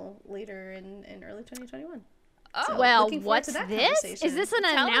panel later in early 2021. Oh, so well, what's this? Is this an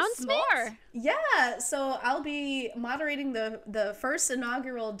announcement? More. Yeah, so I'll be moderating the first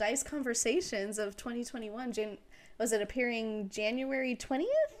inaugural DICE Conversations of 2021. Was it appearing January 20th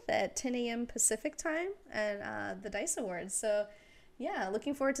at 10 a.m. Pacific time and the DICE Awards. So, yeah,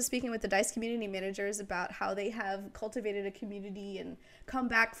 looking forward to speaking with the DICE community managers about how they have cultivated a community and come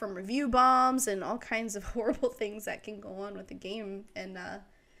back from review bombs and all kinds of horrible things that can go on with the game. And,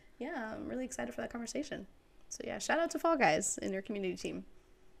 yeah, I'm really excited for that conversation. So, yeah, shout out to Fall Guys and your community team.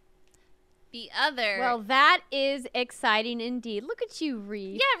 Well, that is exciting indeed. Look at you,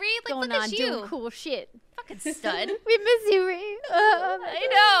 Ree. Yeah, Ree, like, going look on at you. Doing cool shit. Fucking stud. We miss you, Ree. I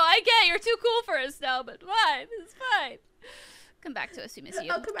know. I get you're too cool for us now, but fine. It's fine. Come back to us. We miss you.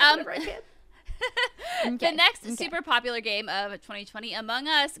 I'll come back whenever I can. The next super popular game of 2020, Among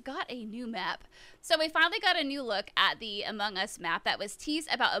Us, got a new map. So we finally got a new look at the Among Us map that was teased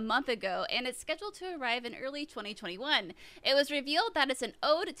about a month ago, and it's scheduled to arrive in early 2021. It was revealed that it's an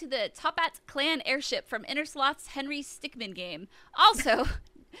ode to the Toppat clan airship from Innersloth's Henry Stickmin game. Also,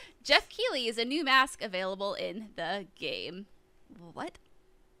 Jeff Keighley is a new mask available in the game. What?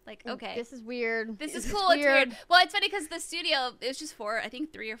 Like, okay. This is weird. This is cool. It's weird. Well, it's funny because the studio, it was just I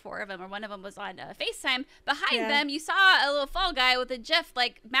think 3 or 4 of them, or one of them was on FaceTime. Behind them, you saw a little Fall Guy with a Jeff,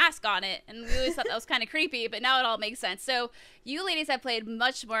 like, mask on it. And we always thought that was kind of creepy, but now it all makes sense. So you ladies have played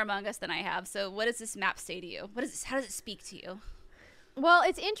much more Among Us than I have. So what does this map say to you? How does it speak to you? Well,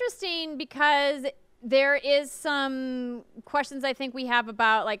 it's interesting because there is some questions I think we have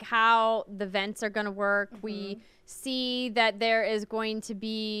about, like, how the vents are going to work. Mm-hmm. We see that there is going to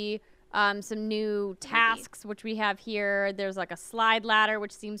be some new tasks, which we have here. There's like a slide ladder,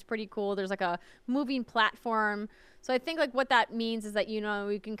 which seems pretty cool. There's like a moving platform. So I think like what that means is that, you know,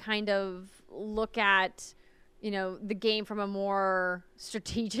 we can kind of look at, you know, the game from a more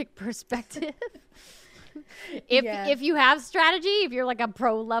strategic perspective. If you have strategy, if you're like a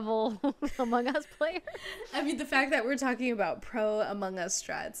pro level Among Us player. I mean, the fact that we're talking about pro Among Us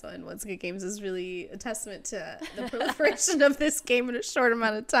strats on What's Good Games is really a testament to the proliferation of this game in a short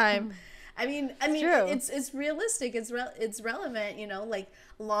amount of time. I mean, it's realistic. It's relevant. You know, like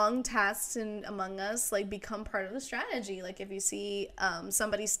long tasks in Among Us like become part of the strategy. Like if you see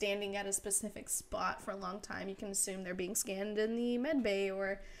somebody standing at a specific spot for a long time, you can assume they're being scanned in the med bay,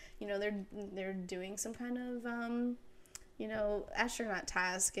 or you know, they're doing some kind of astronaut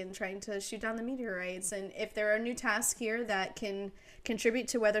task and trying to shoot down the meteorites. And if there are new tasks here that can contribute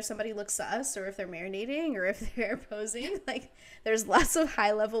to whether somebody looks sus or if they're marinating or if they're posing, like there's lots of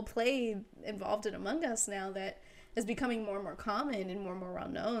high level play involved in Among Us now that is becoming more and more common and more well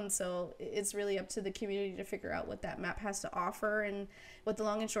known. So it's really up to the community to figure out what that map has to offer and what the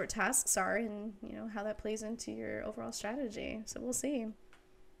long and short tasks are, and how that plays into your overall strategy. So we'll see.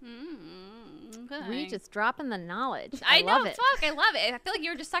 Okay. We just dropping the knowledge. I know, love it. fuck, I love it. I feel like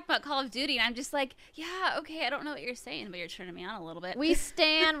you were just talking about Call of Duty, and I'm just like, yeah, okay, I don't know what you're saying, but you're turning me on a little bit. We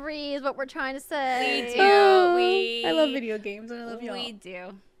stand, Reese, what we're trying to say. We do. I love video games, and I love y'all. We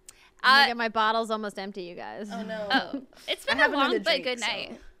do. I'm gonna get my bottle's almost empty, you guys. Oh, no. Oh, it's been a long but good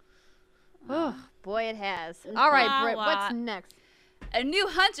night. Oh, boy, it has. All right, Britt, what's next? A new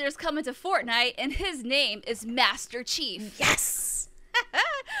hunter is coming to Fortnite, and his name is Master Chief. Yes!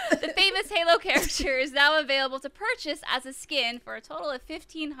 The famous Halo character is now available to purchase as a skin for a total of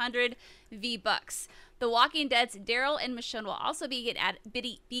 1,500 V-Bucks. The Walking Dead's Daryl and Michonne will also be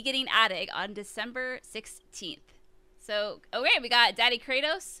getting added on December 16th. So, okay, we got Daddy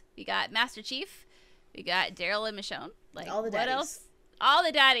Kratos, we got Master Chief, we got Daryl and Michonne. Like, all the daddies. What else? All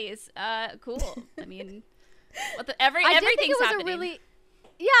the daddies. Cool. I mean, everything's happening.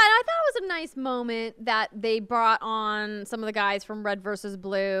 Yeah, and I thought it was a nice moment that they brought on some of the guys from Red vs.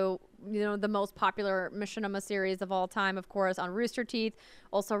 Blue, the most popular Machinima series of all time, of course, on Rooster Teeth.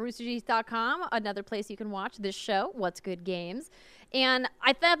 Also, roosterteeth.com, another place you can watch this show, What's Good Games. And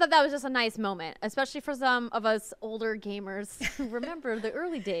I thought that was just a nice moment, especially for some of us older gamers who remember the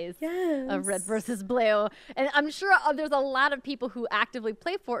early days of Red vs. Blue. And I'm sure there's a lot of people who actively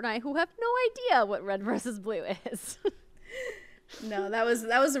play Fortnite who have no idea what Red vs. Blue is. No, that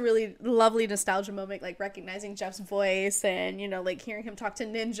was a really lovely nostalgia moment, like recognizing Jeff's voice and, like hearing him talk to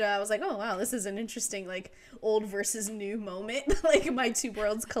Ninja. I was like, oh, wow, this is an interesting, like, old versus new moment. Like, my two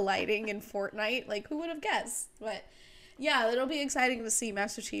worlds colliding in Fortnite. Like, who would have guessed? But yeah, it'll be exciting to see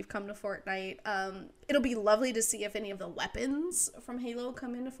Master Chief come to Fortnite. It'll be lovely to see if any of the weapons from Halo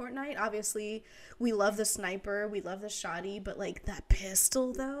come into Fortnite. Obviously, we love the sniper, we love the shotty, but like that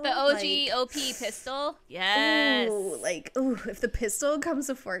pistol though, the OG OP pistol, yes. If the pistol comes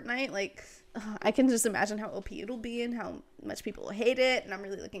to Fortnite, I can just imagine how OP it'll be and how much people will hate it, and I'm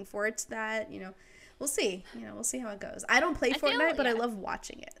really looking forward to that. We'll see. We'll see how it goes. I don't play Fortnite, but I love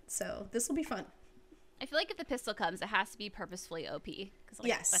watching it, so this will be fun. I feel like if the pistol comes, it has to be purposefully OP. Because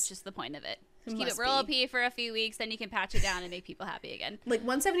that's just the point of it. Just keep it real OP for a few weeks, then you can patch it down and make people happy again. Like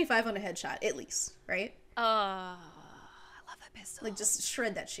 175 on a headshot, at least, right? Oh, I love that pistol. Like, just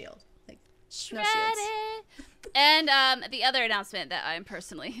shred that shield. Like, shred it. And the other announcement that I'm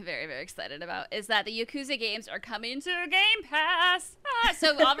personally very, very excited about is that the Yakuza games are coming to Game Pass.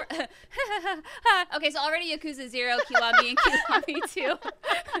 So already Yakuza 0, Kiwami, and Kiwami 2.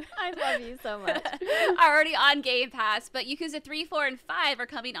 I love you so much. Are already on Game Pass, but Yakuza 3, 4, and 5 are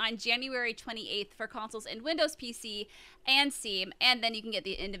coming on January 28th for consoles and Windows PC and Steam, and then you can get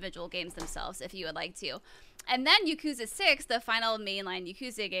the individual games themselves if you would like to. And then Yakuza 6, the final mainline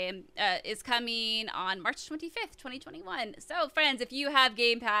Yakuza game, is coming on March 25th, 2021. So, friends, if you have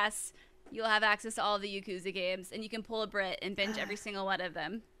Game Pass, you'll have access to all of the Yakuza games, and you can pull a Brit and binge every single one of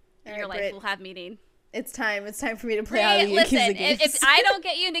them. And your life will have meaning. It's time. It's time for me to play all the Yakuza games. If I don't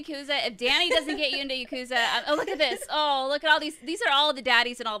get you into Yakuza, if Danny doesn't get you into Yakuza, oh, look at this. Oh, look at all these. These are all the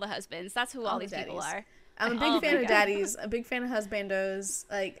daddies and all the husbands. That's who all these people are. I'm a big fan of daddies, a big fan of husbandos.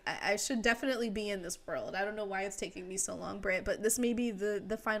 Like, I should definitely be in this world. I don't know why it's taking me so long, Britt, but this may be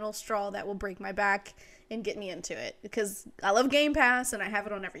the final straw that will break my back and get me into it. Because I love Game Pass, and I have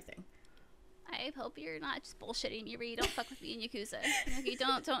it on everything. I hope you're not just bullshitting me, Ree. Don't fuck with me in Yakuza. You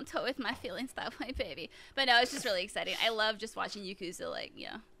don't toy with my feelings that way, baby. But no, it's just really exciting. I love just watching Yakuza,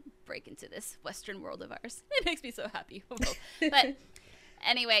 break into this Western world of ours. It makes me so happy. But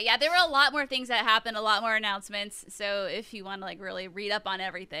anyway, yeah, there were a lot more things that happened, a lot more announcements. So if you want to really read up on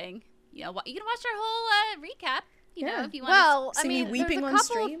everything, you can watch our whole recap. If you want. See me weeping on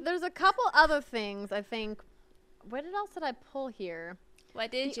stream. There's a couple other things. I think. What else did I pull here? What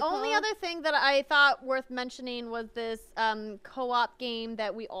did you pull? The only other thing that I thought worth mentioning was this co-op game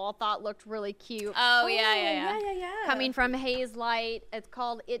that we all thought looked really cute. Oh, yeah. Coming from Haze Light. It's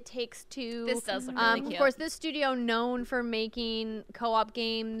called It Takes Two. This does look really cute. Of course, this studio known for making co-op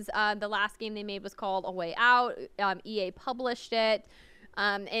games. The last game they made was called A Way Out. EA published it.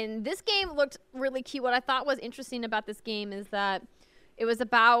 And this game looked really cute. What I thought was interesting about this game is that it's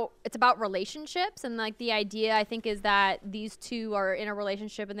about relationships, and the idea I think is that these two are in a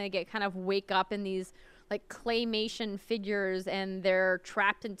relationship and they get kind of wake up in these like claymation figures, and they're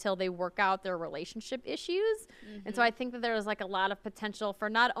trapped until they work out their relationship issues. And so I think that there's like a lot of potential for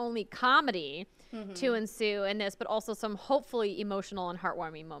not only comedy to ensue in this, but also some hopefully emotional and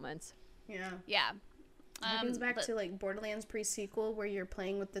heartwarming moments. Yeah. It goes back to like Borderlands pre-sequel, where you're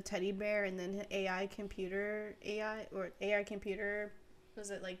playing with the teddy bear and then AI computer, was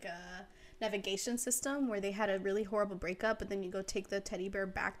it like a navigation system where they had a really horrible breakup, but then you go take the teddy bear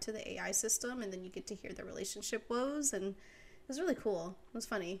back to the AI system, and then you get to hear the relationship woes, and it was really cool. It was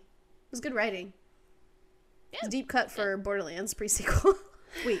funny. It was good writing. Yeah. It's a deep cut for Borderlands pre-sequel.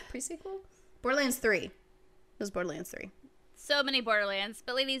 Wait, pre-sequel? Borderlands 3. It was Borderlands 3. So many Borderlands.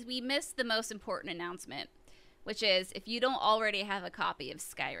 But ladies, we missed the most important announcement, which is if you don't already have a copy of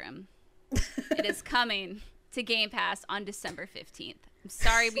Skyrim, it is coming to Game Pass on December 15th. I'm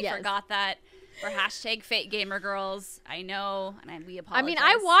sorry we forgot that. We're #FateGamerGirls. I know, and we apologize. I mean,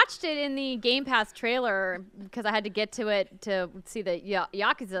 I watched it in the Game Pass trailer because I had to get to it to see the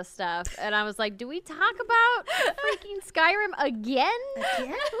Yakuza stuff, and I was like, do we talk about freaking Skyrim again?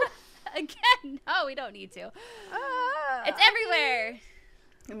 Again? No, we don't need to. It's everywhere.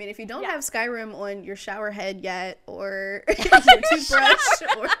 I mean, if you don't have Skyrim on your shower head yet, or your toothbrush,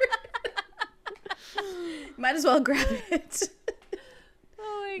 or might as well grab it.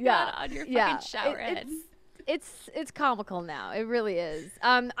 Oh my god, on your fucking shower head. It's comical now. It really is.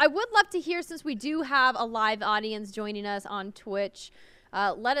 I would love to hear, since we do have a live audience joining us on Twitch,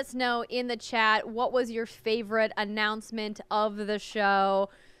 let us know in the chat, what was your favorite announcement of the show?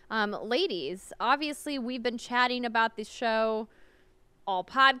 Ladies, obviously we've been chatting about the show all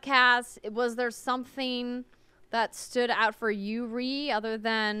podcasts. Was there something that stood out for you, Ree, other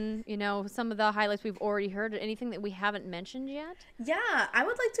than, you know, some of the highlights we've already heard? Anything that we haven't mentioned yet? Yeah, I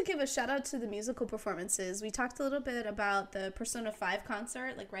would like to give a shout out to the musical performances. We talked a little bit about the Persona 5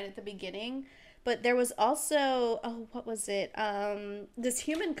 concert, like right at the beginning, but there was also, what was it? This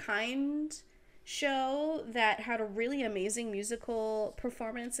Humankind show that had a really amazing musical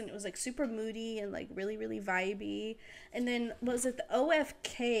performance, and it was like super moody and like really, really vibey. And then was it the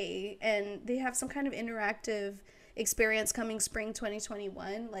OFK, and they have some kind of interactive experience coming spring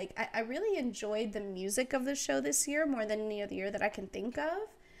 2021. Like I really enjoyed the music of the show this year more than any other year that I can think of.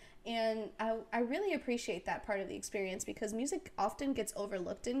 And I really appreciate that part of the experience, because music often gets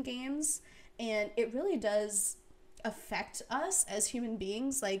overlooked in games, and it really does affect us as human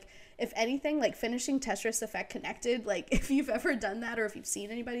beings. Like, if anything, like finishing Tetris Effect Connected, like if you've ever done that, or if you've seen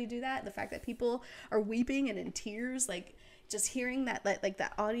anybody do that, the fact that people are weeping and in tears, like just hearing that, like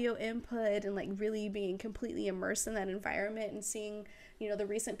that audio input, and like really being completely immersed in that environment, and seeing, you know, the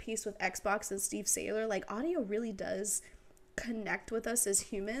recent piece with Xbox and Steve Saylor, like audio really does connect with us as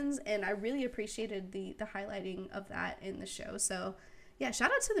humans, and I really appreciated the highlighting of that in the show. So yeah,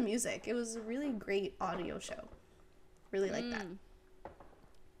 shout out to the music. It was a really great audio show. Really like that.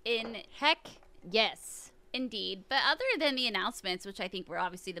 Heck yes, indeed. But other than the announcements, which I think were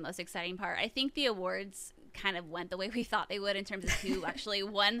obviously the most exciting part, I think the awards kind of went the way we thought they would in terms of who actually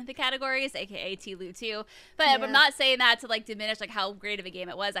won the categories, aka TLOU 2. But yeah. I'm not saying that to like diminish like how great of a game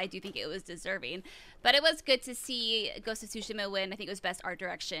it was. I do think it was deserving. But it was good to see Ghost of Tsushima win. I think it was Best Art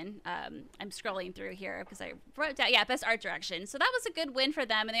Direction. I'm scrolling through here because I wrote down, Best Art Direction. So that was a good win for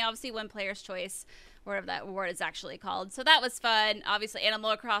them, and they obviously won Player's Choice, whatever that award is actually called. So that was fun. Obviously,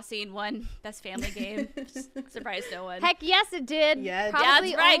 Animal Crossing won Best Family Game. Surprised no one. Heck yes, it did. Yeah,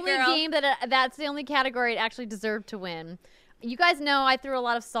 probably that's right, only girl. Game that's the only category it actually deserved to win. You guys know I threw a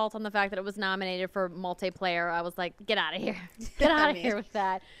lot of salt on the fact that it was nominated for multiplayer. I was like, get out of here. Get out of here with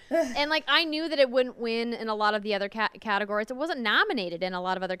that. And like, I knew that it wouldn't win in a lot of the other categories. It wasn't nominated in a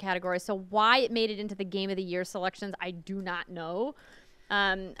lot of other categories. So why it made it into the Game of the Year selections, I do not know.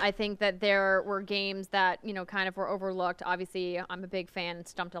 I think that there were games that, you know, kind of were overlooked. Obviously, I'm a big fan and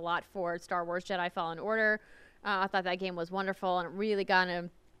stumped a lot for Star Wars Jedi Fallen Order. I thought that game was wonderful, and it really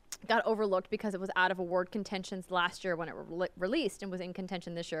got overlooked because it was out of award contentions last year when it released, and was in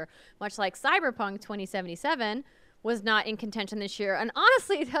contention this year, much like Cyberpunk 2077 was not in contention this year. And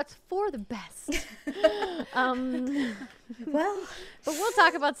honestly, that's for the best. Well, but we'll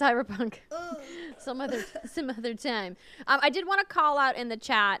talk about Cyberpunk some other time. I did want to call out in the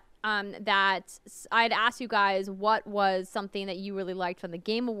chat that I'd asked you guys what was something that you really liked from the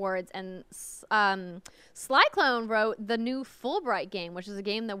Game Awards, and Slyclone wrote the new Fulbright game, which is a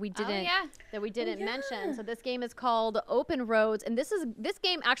game that we didn't mention. So this game is called Open Roads, and this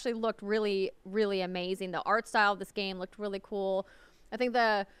game actually looked really, really amazing. The art style of this game looked really cool. I think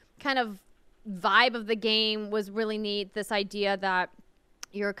the kind of vibe of the game was really neat. This idea that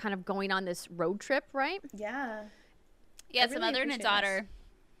you're kind of going on this road trip, right? Yeah. Yeah, it's a mother and a daughter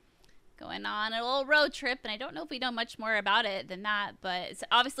going on a little road trip, and I don't know if we know much more about it than that, but it's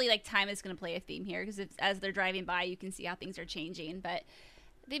obviously like time is going to play a theme here, because as they're driving by, you can see how things are changing. But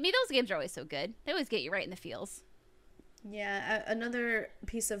those games are always so good. They always get you right in the feels. Yeah, another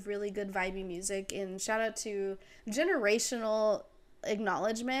piece of really good vibey music, and shout out to generational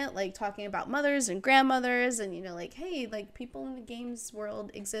acknowledgement, like talking about mothers and grandmothers, and you know, like, hey, like people in the games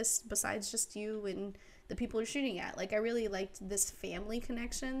world exist besides just you and the people you're shooting at. Like, I really liked this family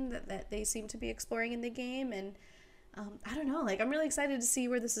connection that they seem to be exploring in the game, and I don't know, like, I'm really excited to see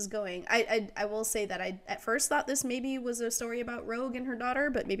where this is going. I will say that I at first thought this maybe was a story about Rogue and her daughter,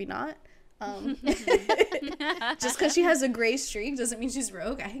 but maybe not. Just because she has a gray streak doesn't mean she's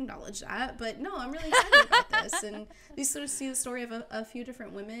Rogue. I acknowledge that, but no, I'm really excited about this, and we sort of see the story of a few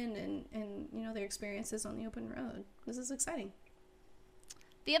different women and you know, their experiences on the open road. This is exciting.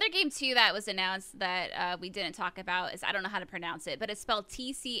 The other game, too, that was announced that we didn't talk about is, I don't know how to pronounce it, but it's spelled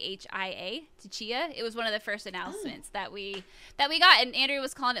Tchia, Tchia. It was one of the first announcements that we got, and Andrea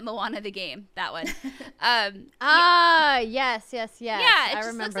was calling it Moana the game, that one. Yes. Yeah, it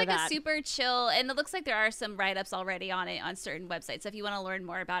just looks like a super chill, and it looks like there are some write-ups already on it on certain websites, so if you want to learn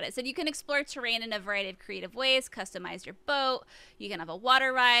more about it. So you can explore terrain in a variety of creative ways, customize your boat, you can have a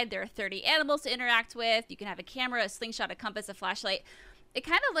water ride, there are 30 animals to interact with, you can have a camera, a slingshot, a compass, a flashlight. It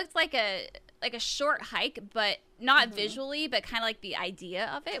kind of looked like a short hike, but not visually, but kind of like the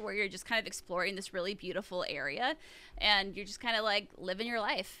idea of it, where you're just kind of exploring this really beautiful area, and you're just kind of like living your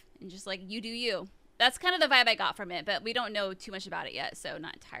life and just like you do you. That's kind of the vibe I got from it, but we don't know too much about it yet, so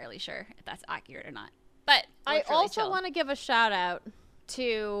not entirely sure if that's accurate or not. But I also want to give a shout out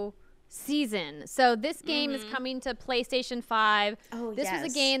to Season. So this game is coming to PlayStation 5. Oh, this was a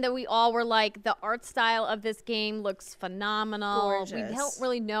game that we all were like, the art style of this game looks phenomenal. Gorgeous. We don't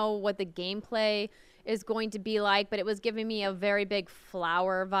really know what the gameplay is going to be like, but it was giving me a very big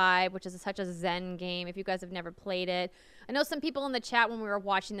Flower vibe, which is such a Zen game if you guys have never played it. I know some people in the chat when we were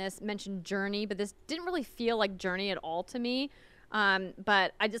watching this mentioned Journey, but this didn't really feel like Journey at all to me.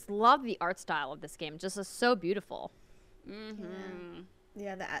 But I just love the art style of this game. It just is so beautiful.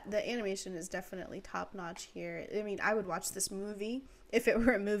 Yeah, the animation is definitely top notch here. I mean, I would watch this movie if it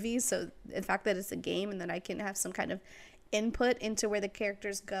were a movie. So the fact that it's a game and that I can have some kind of input into where the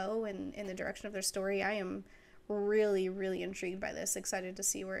characters go and in the direction of their story, I am really, really intrigued by this. Excited to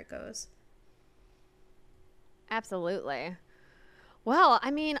see where it goes. Absolutely. Well, I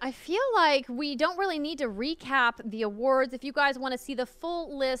mean, I feel like we don't really need to recap the awards. If you guys want to see the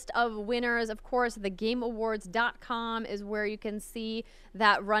full list of winners, of course, thegameawards.com is where you can see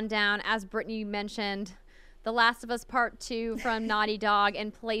that rundown. As Brittany mentioned, The Last of Us Part 2 from Naughty Dog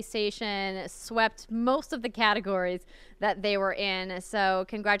and PlayStation swept most of the categories that they were in. So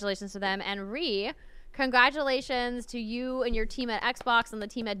congratulations to them. And congratulations to you and your team at Xbox and the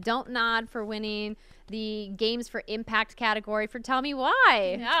team at Don't Nod for winning the Games for Impact category for Tell Me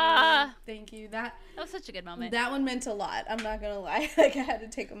Why. Thank you. That was such a good moment. That one meant a lot. I'm not gonna lie. Like, I had to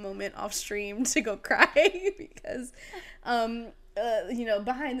take a moment off stream to go cry because, you know,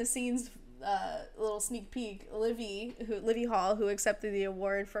 behind the scenes, little sneak peek, Livy Hall, who accepted the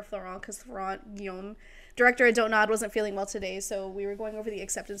award for Florent, because Florent Guillaume, director at Don't Nod, wasn't feeling well today, so we were going over the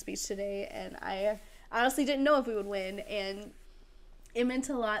acceptance speech today, and I honestly didn't know if we would win, and it meant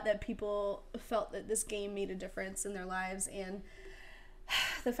a lot that people felt that this game made a difference in their lives, and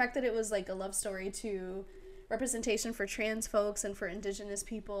the fact that it was like a love story to representation for trans folks and for indigenous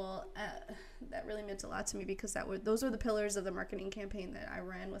people, that really meant a lot to me, because those were the pillars of the marketing campaign that I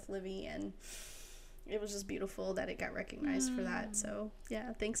ran with Livy, and it was just beautiful that it got recognized for that. So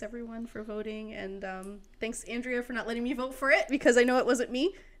yeah, thanks everyone for voting, and thanks Andrea for not letting me vote for it, because I know it wasn't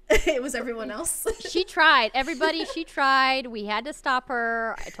me. It was everyone else. She tried. Everybody, she tried. We had to stop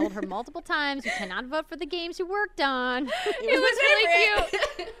her. I told her multiple times, you cannot vote for the games you worked on. It was really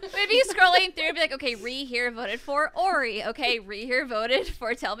cute. Maybe scrolling through and be like, okay, Ree here voted for Ori. Okay, Ree here voted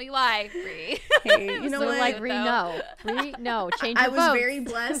for Tell Me Why. Ree. Hey, you know so what? Like, Ree, no. Ree, no. Change your I was votes. very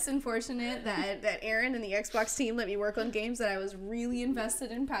blessed and fortunate that Aaron and the Xbox team let me work on games that I was really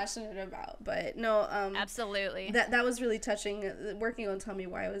invested and passionate about. But no, absolutely. That was really touching. Working on Tell Me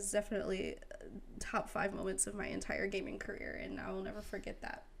Why was definitely top 5 moments of my entire gaming career, and I will never forget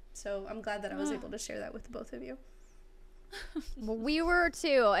that. So I'm glad that I was able to share that with both of you. Well, we were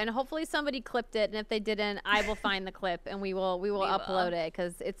too, and hopefully somebody clipped it, and if they didn't, I will find the clip and we will upload it,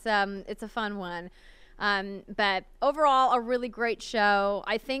 because it's a fun one. But overall, a really great show.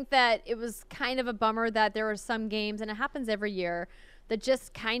 I think that it was kind of a bummer that there were some games, and it happens every year, that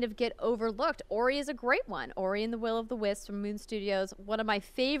just kind of get overlooked. Ori is a great one. Ori and the Will of the Wisps from Moon Studios, one of my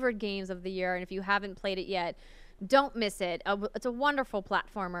favorite games of the year, and if you haven't played it yet, don't miss it. It's a wonderful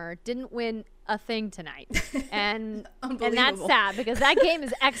platformer. Didn't win a thing tonight, and that's sad because that game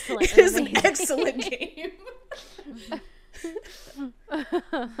is excellent. It is an excellent game.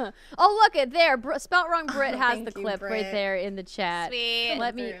 Oh, look at there. Spelt Wrong Brit has the clip Brit. right there in the chat. Sweet.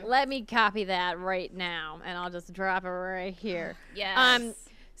 Let me copy that right now, and I'll just drop it right here. Yes.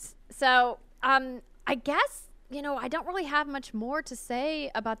 So I guess I don't really have much more to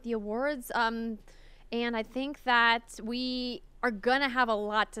say about the awards. And I think that we are gonna have a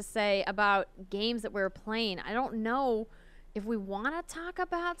lot to say about games that we're playing. I don't know if we want to talk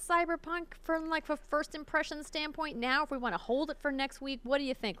about Cyberpunk from like a first impression standpoint now, if we want to hold it for next week. What do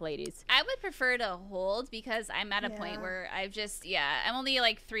you think, ladies? I would prefer to hold because I'm at a point where I've just, I'm only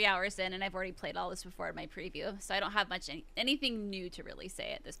like 3 hours in and I've already played all this before in my preview. So I don't have anything new to really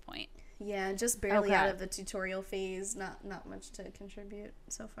say at this point. Yeah, just barely out of the tutorial phase. Not much to contribute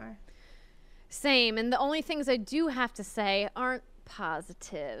so far. Same. And the only things I do have to say aren't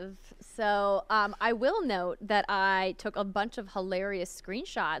positive. So I will note that I took a bunch of hilarious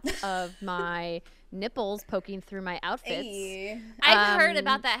screenshots of my nipples poking through my outfits. Hey. I've heard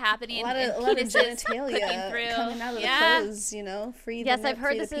about that happening. A lot of genitalia coming out of the clothes, free. Yes, I've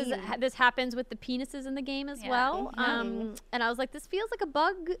heard this happens with the penises in the game as well. Mm-hmm. And I was like, this feels like a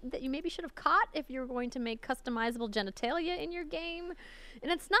bug that you maybe should have caught if you're going to make customizable genitalia in your game.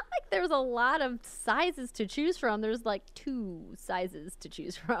 And it's not like there's a lot of sizes to choose from. There's like 2 sizes to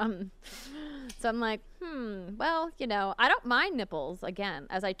choose from. So I'm like, well, I don't mind nipples, again,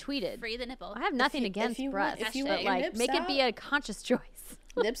 as I tweeted. Free the nipple. I have nothing against breasts, but like, make it be a conscious choice.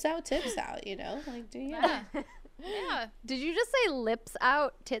 Lips out, tips out, like, do you? Yeah. Did you just say lips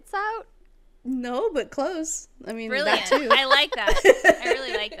out, tits out? No, but close. I mean, brilliant. That too. I like that. I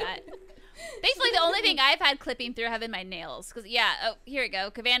really like that. Basically, the only thing I've had clipping through have been my nails. Because, here we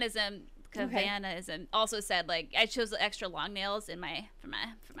go. Cavanism also said, like, I chose the extra long nails for my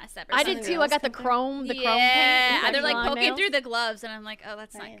separate. I did too. I got the chrome paint. Yeah, they're like poking nails through the gloves, and I'm like, oh,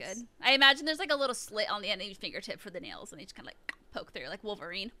 that's not good. I imagine there's like a little slit on the end of your fingertip for the nails, and they just kind of like poke through, like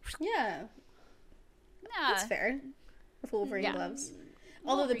Wolverine. Yeah. That's fair. With Wolverine gloves.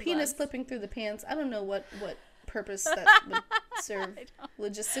 Although the penis clipping through the pants, I don't know what purpose that would serve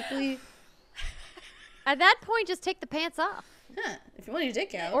logistically. At that point, just take the pants off. Huh. If you want your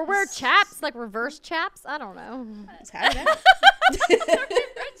dick out. Or wear chaps, like reverse chaps. I don't know. Just have it out.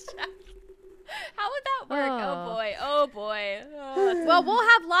 How would that work? Oh boy. Well, we'll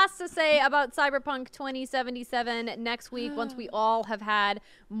have lots to say about Cyberpunk 2077 next week once we all have had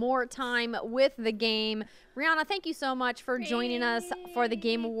more time with the game. Rihanna, thank you so much for joining us for the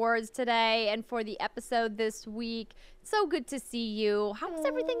Game Awards today and for the episode this week. So good to see you. How was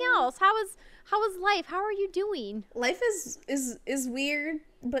everything else? How was life? How are you doing? Life is weird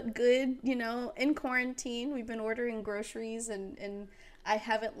but good, In quarantine, we've been ordering groceries and I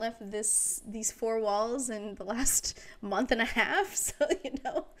haven't left these 4 walls in the last month and a half. So,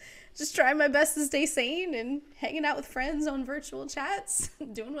 just trying my best to stay sane and hanging out with friends on virtual chats,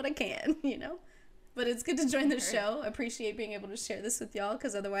 doing what I can, But it's good to join the show. I appreciate being able to share this with y'all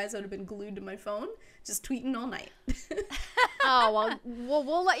because otherwise I would have been glued to my phone just tweeting all night. Oh, well,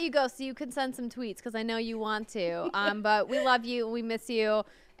 we'll let you go so you can send some tweets because I know you want to. But we love you. We miss you.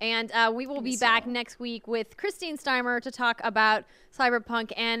 And we will be back next week with Christine Steimer to talk about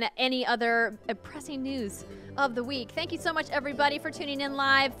Cyberpunk and any other pressing news of the week. Thank you so much, everybody, for tuning in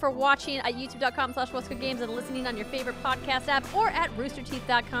live, for watching at youtube.com/whatsgoodgames and listening on your favorite podcast app or at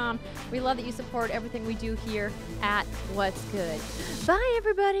roosterteeth.com. We love that you support everything we do here at What's Good. Bye,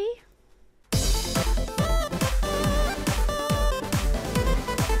 everybody.